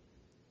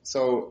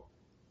 So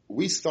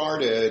we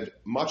started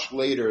much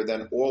later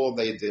than all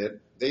they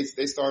did. They had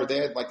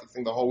I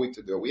think the whole week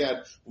to do it. We had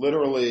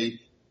literally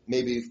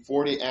maybe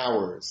 40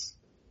 hours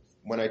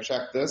when I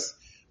checked this.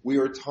 We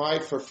were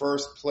tied for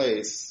first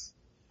place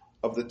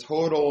of the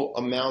total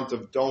amount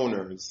of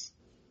donors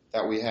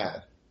that we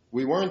had.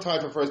 We weren't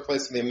tied for first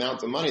place in the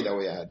amount of money that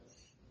we had.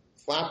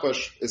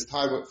 Flatbush is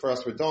tied for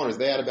us with donors.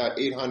 They had about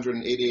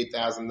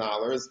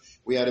 $888,000.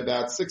 We had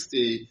about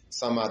 60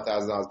 some odd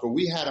 $1,000, but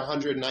we had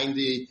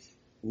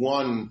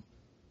 191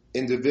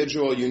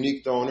 individual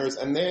unique donors,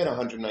 and they had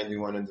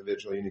 191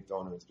 individual unique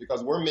donors,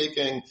 because we're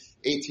making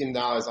 $18,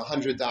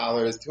 $100,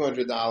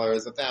 $200,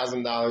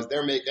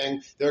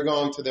 $1,000. They're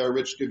going to their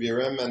rich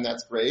Gevirim, and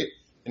that's great,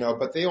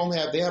 but they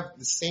have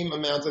the same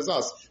amount as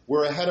us.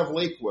 We're ahead of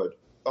Lakewood.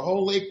 The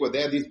whole Lakewood,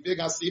 they had these big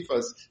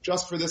asifas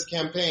just for this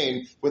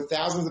campaign with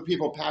thousands of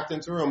people packed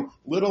into a room.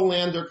 Little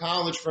Lander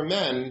College for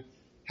Men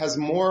has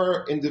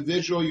more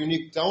individual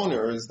unique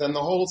donors than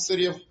the whole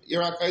city of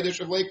Iraq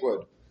Kodesh of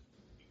Lakewood.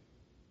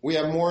 We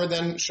have more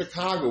than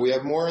Chicago. We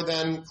have more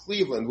than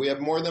Cleveland. We have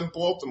more than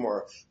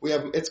Baltimore.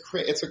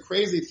 It's a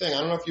crazy thing. I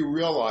don't know if you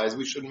realize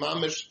we should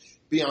mamish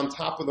be on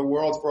top of the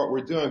world for what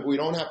we're doing, but we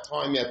don't have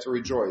time yet to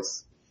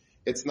rejoice.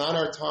 It's not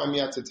our time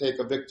yet to take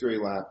a victory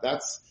lap.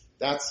 That's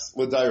That's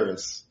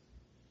Ladairis.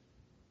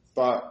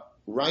 But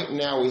right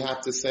now we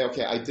have to say,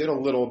 okay, I did a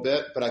little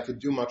bit, but I could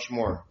do much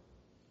more.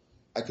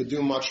 I could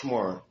do much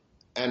more.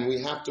 And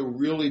we have to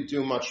really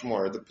do much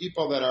more. The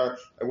people that I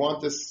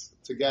want this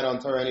to get on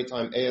Torah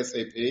Anytime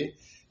ASAP,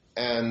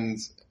 and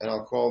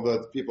I'll call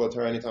the people at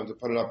Torah Anytime to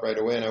put it up right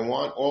away. And I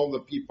want all the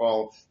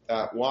people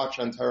that watch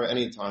on Torah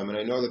Anytime, and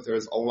I know that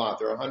there's a lot.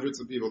 There are hundreds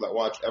of people that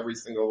watch every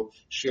single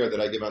share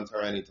that I give on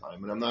Torah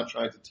Anytime. And I'm not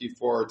trying to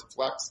T4 or to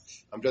flex.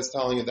 I'm just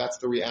telling you that's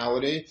the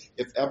reality.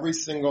 If every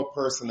single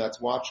person that's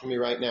watching me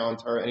right now on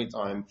Torah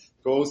Anytime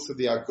goes to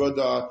the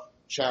Aguda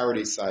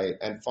charity site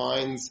and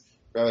finds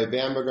Rabbi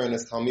Bamberger and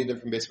his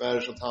Talmidim from Beis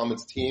Medrash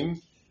Talmud's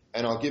team,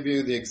 and I'll give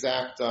you the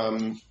exact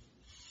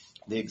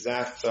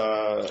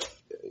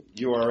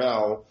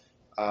URL.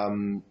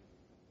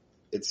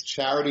 It's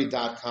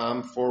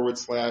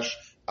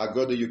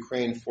charity.com/Aguda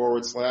Ukraine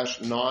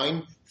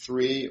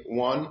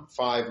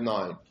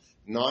 /93159.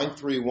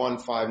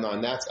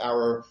 93159. That's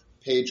our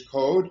page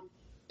code.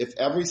 If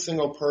every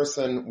single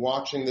person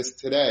watching this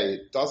today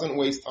doesn't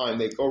waste time,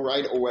 they go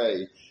right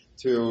away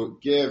to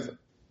give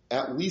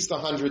at least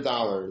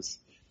 $100,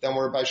 then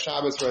we're by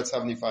Shabbos, we're at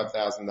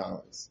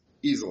 $75,000.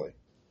 Easily.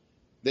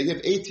 They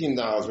give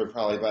 $18, we're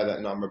probably by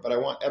that number, but I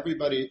want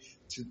everybody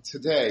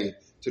today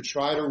to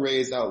try to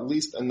raise at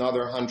least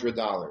another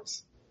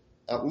 $100.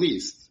 At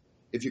least.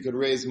 If you could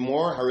raise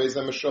more, harei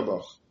zeh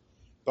meshubach.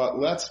 But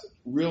let's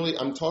really,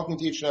 I'm talking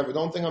to each and every,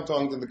 don't think I'm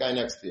talking to the guy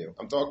next to you.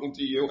 I'm talking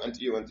to you and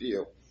to you and to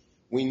you.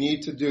 We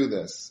need to do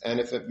this. And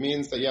if it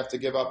means that you have to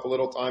give up a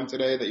little time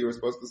today that you were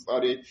supposed to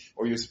study,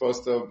 or you're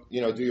supposed to,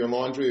 do your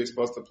laundry, or you're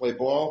supposed to play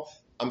ball,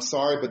 I'm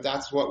sorry, but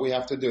that's what we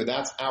have to do.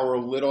 That's our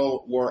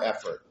little war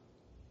effort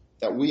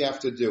that we have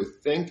to do.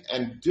 Think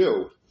and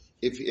do.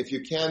 If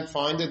you can't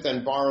find it,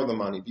 then borrow the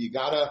money. But you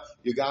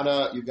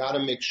gotta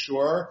make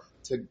sure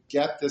to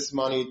get this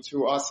money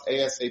to us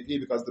ASAP,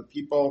 because the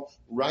people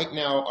right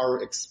now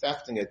are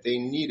expecting it. They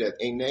need it.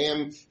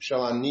 Eineim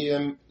shel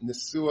aniyim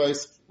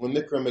nesuos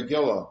lemikra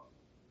Megillah.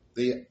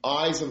 The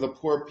eyes of the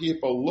poor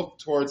people look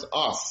towards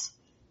us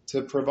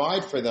to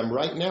provide for them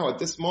right now at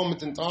this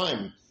moment in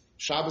time.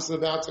 Shabbos is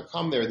about to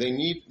come there. They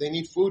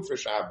need food for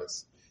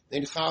Shabbos. They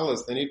need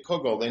chalas. They need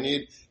kugel.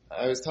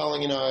 I was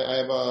telling, I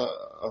have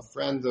a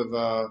friend of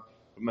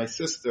my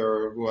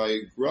sister who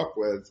I grew up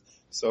with.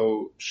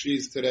 So she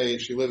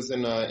lives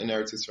in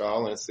Eretz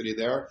Yisrael, in a city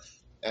there,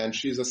 and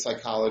she's a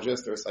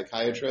psychologist or a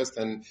psychiatrist,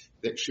 and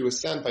she was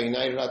sent by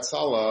United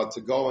Hatzalah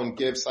to go and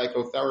give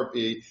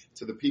psychotherapy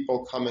to the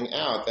people coming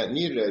out that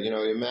needed it.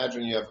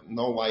 Imagine you have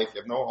no life,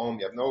 you have no home,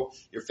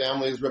 your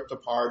family is ripped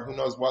apart, who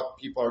knows what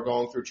people are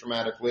going through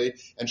traumatically,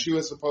 and she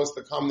was supposed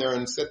to come there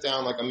and sit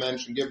down like a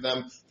mensch and give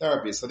them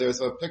therapy. So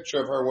there's a picture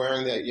of her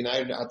wearing the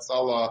United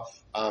Hatzalah,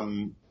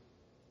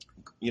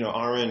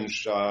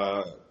 orange,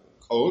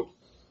 coat.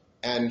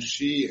 And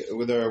she,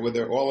 with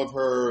all of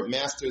her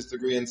master's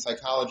degree in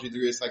psychology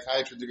degree,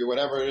 psychiatry degree,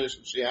 whatever it is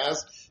she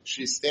has,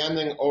 she's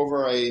standing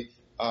over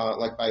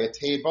by a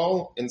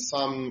table in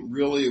some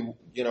really,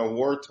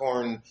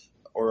 war-torn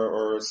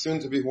or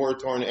soon-to-be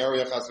war-torn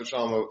area, chas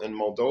v'shalom, in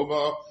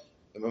Moldova,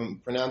 if I'm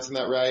pronouncing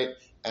that right,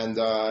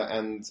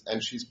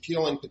 and she's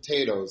peeling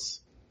potatoes,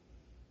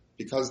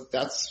 because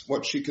that's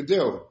what she could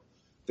do.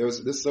 This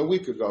is a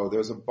week ago. There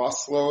was a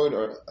busload,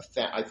 or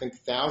I think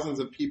thousands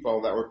of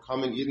people that were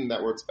coming, even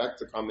that were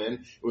expected to come in.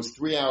 It was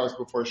 3 hours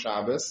before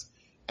Shabbos,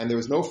 and there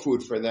was no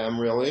food for them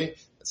really.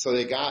 So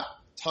they got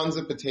tons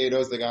of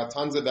potatoes, they got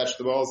tons of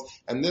vegetables,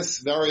 and this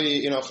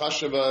very,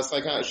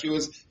 chashava, she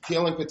was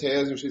peeling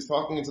potatoes, and she's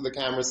talking into the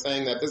camera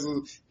saying that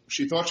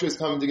she thought she was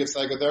coming to give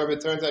psychotherapy.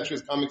 It turns out she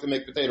was coming to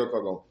make potato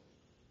kugel.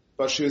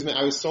 But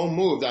I was so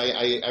moved,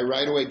 I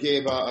right away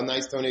gave a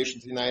nice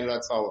donation to United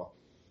Hatzalah.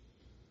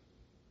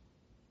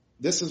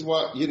 This is and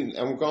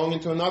we're going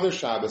into another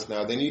Shabbos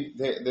now.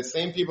 The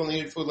same people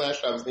needed food last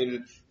Shabbos,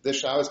 needed this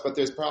Shabbos, but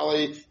there's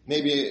probably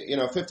maybe,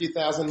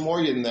 50,000 more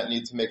Yidden that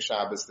need to make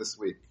Shabbos this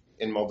week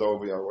in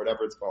Moldova or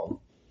whatever it's called.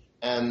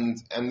 And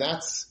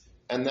that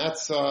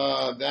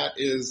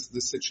is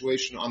the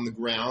situation on the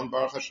ground.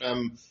 Baruch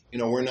Hashem,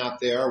 we're not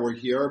there, we're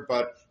here,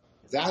 but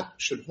that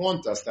should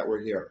haunt us that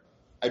we're here.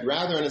 I'd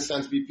rather, in a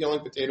sense, be peeling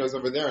potatoes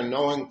over there and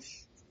knowing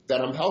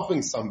that I'm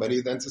helping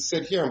somebody than to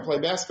sit here and play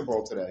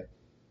basketball today.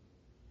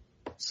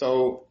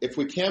 So if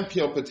we can't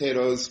peel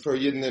potatoes for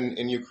Yidden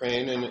in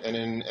Ukraine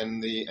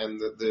and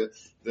the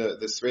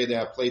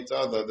Sredei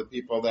Pleta, the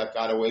people that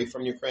got away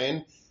from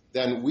Ukraine,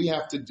 then we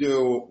have to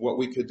do what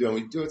we could do, and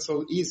we do it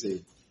so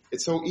easy.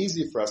 It's so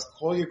easy for us.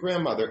 Call your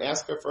grandmother,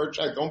 ask her for a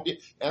check.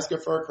 Ask her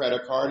for a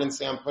credit card and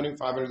say, I'm putting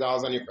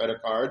 $500 on your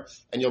credit card,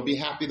 and you'll be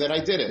happy that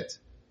I did it.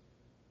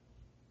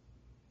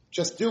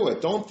 Just do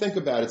it. Don't think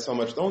about it so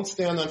much. Don't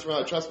stand on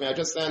front. Trust me, I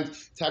just send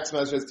text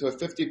messages to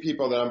 50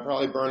 people that I'm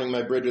probably burning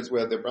my bridges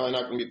with. They're probably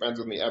not going to be friends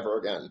with me ever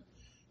again.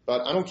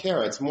 But I don't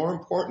care. It's more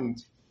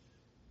important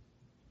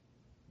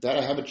that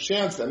I have a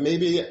chance that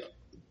maybe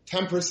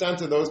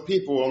 10% of those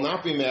people will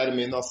not be mad at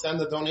me and they'll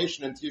send a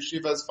donation into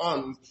Yeshiva's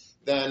fund,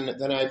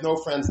 then I have no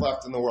friends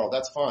left in the world.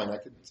 That's fine.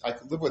 I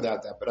could live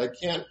without that. But I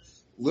can't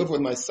live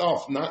with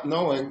myself, not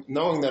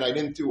knowing that I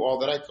didn't do all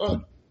that I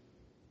could.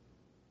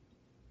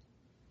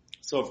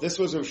 So if this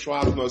was Rav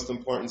Schwab's most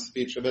important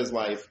speech of his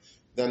life,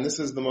 then this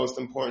is the most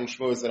important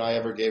shmooze that I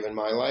ever gave in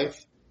my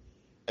life.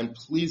 And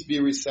please be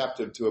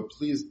receptive to it.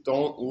 Please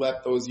don't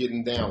let those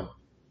Yidden down.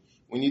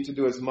 We need to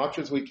do as much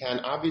as we can.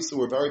 Obviously,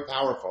 we're very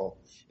powerful.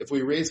 If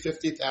we raise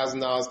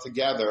 $50,000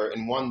 together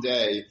in one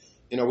day,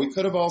 we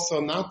could have also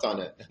not done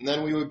it. And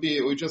then we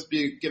would just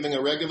be giving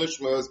a regular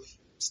shmooze,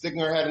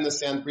 sticking our head in the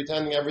sand,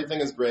 pretending everything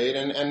is great,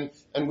 and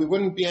we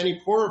wouldn't be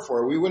any poorer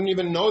for it. We wouldn't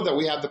even know that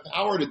we had the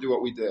power to do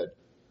what we did.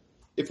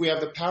 If we have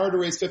the power to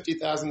raise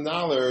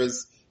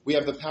 $50,000, we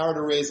have the power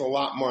to raise a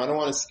lot more. I don't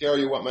want to scare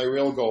you what my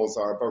real goals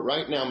are, but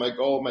right now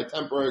my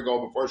temporary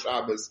goal before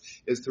Shabbos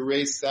is to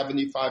raise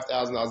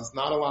 $75,000. It's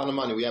not a lot of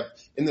money. We have,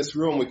 in this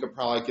room, we could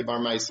probably give our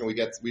mice and we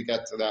get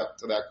to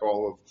that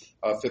goal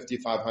of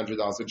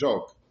 $5,500 a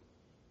joke.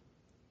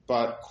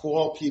 But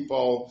call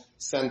people,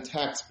 send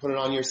text, put it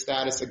on your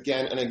status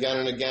again and again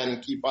and again,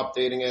 and keep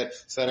updating it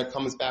so that it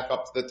comes back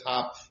up to the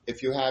top.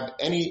 If you have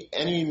any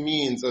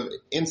means of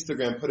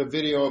Instagram, put a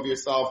video of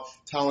yourself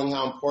telling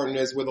how important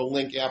it is with a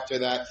link after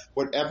that.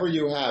 Whatever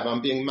you have,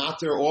 I'm being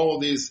matter all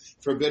of these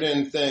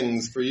forbidden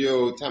things for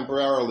you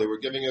temporarily. We're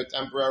giving you a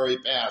temporary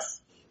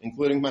pass,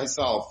 including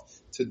myself,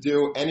 to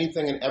do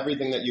anything and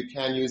everything that you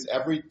can. Use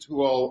every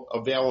tool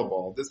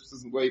available.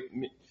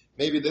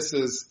 Maybe this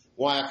is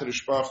why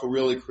HaKadosh Baruch Hu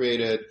really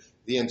created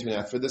the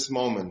internet for this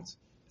moment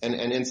and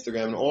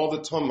Instagram and all the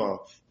tumah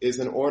is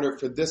in order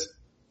for this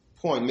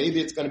point. Maybe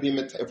it's going to be,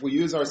 if we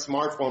use our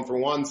smartphone for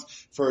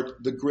once for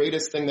the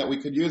greatest thing that we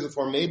could use it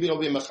for, maybe it'll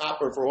be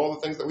mechaper for all the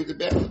things that we did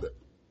bad with it.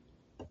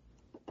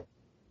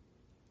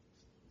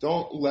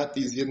 Don't let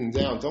these Yidden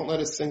down. Don't let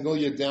a single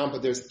Yid down,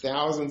 but there's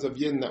thousands of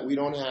Yidden that we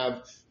don't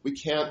have. We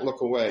can't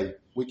look away.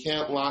 We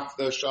can't lock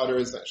the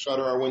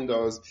shutter our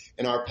windows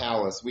in our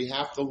palace. We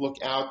have to look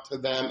out to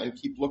them and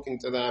keep looking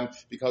to them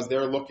because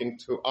they're looking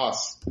to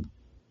us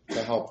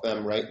to help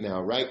them right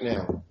now.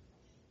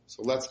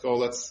 So let's go.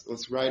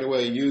 Let's right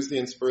away use the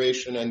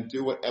inspiration and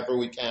do whatever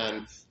we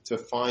can to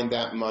find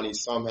that money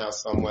somehow,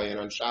 some way. And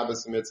on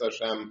Shabbos and Mitzvah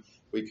Hashem,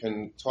 we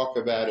can talk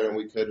about it and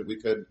we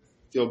could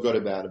feel good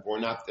about it. But we're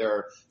not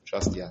there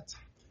just yet.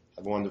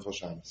 Have a wonderful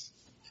Shabbos.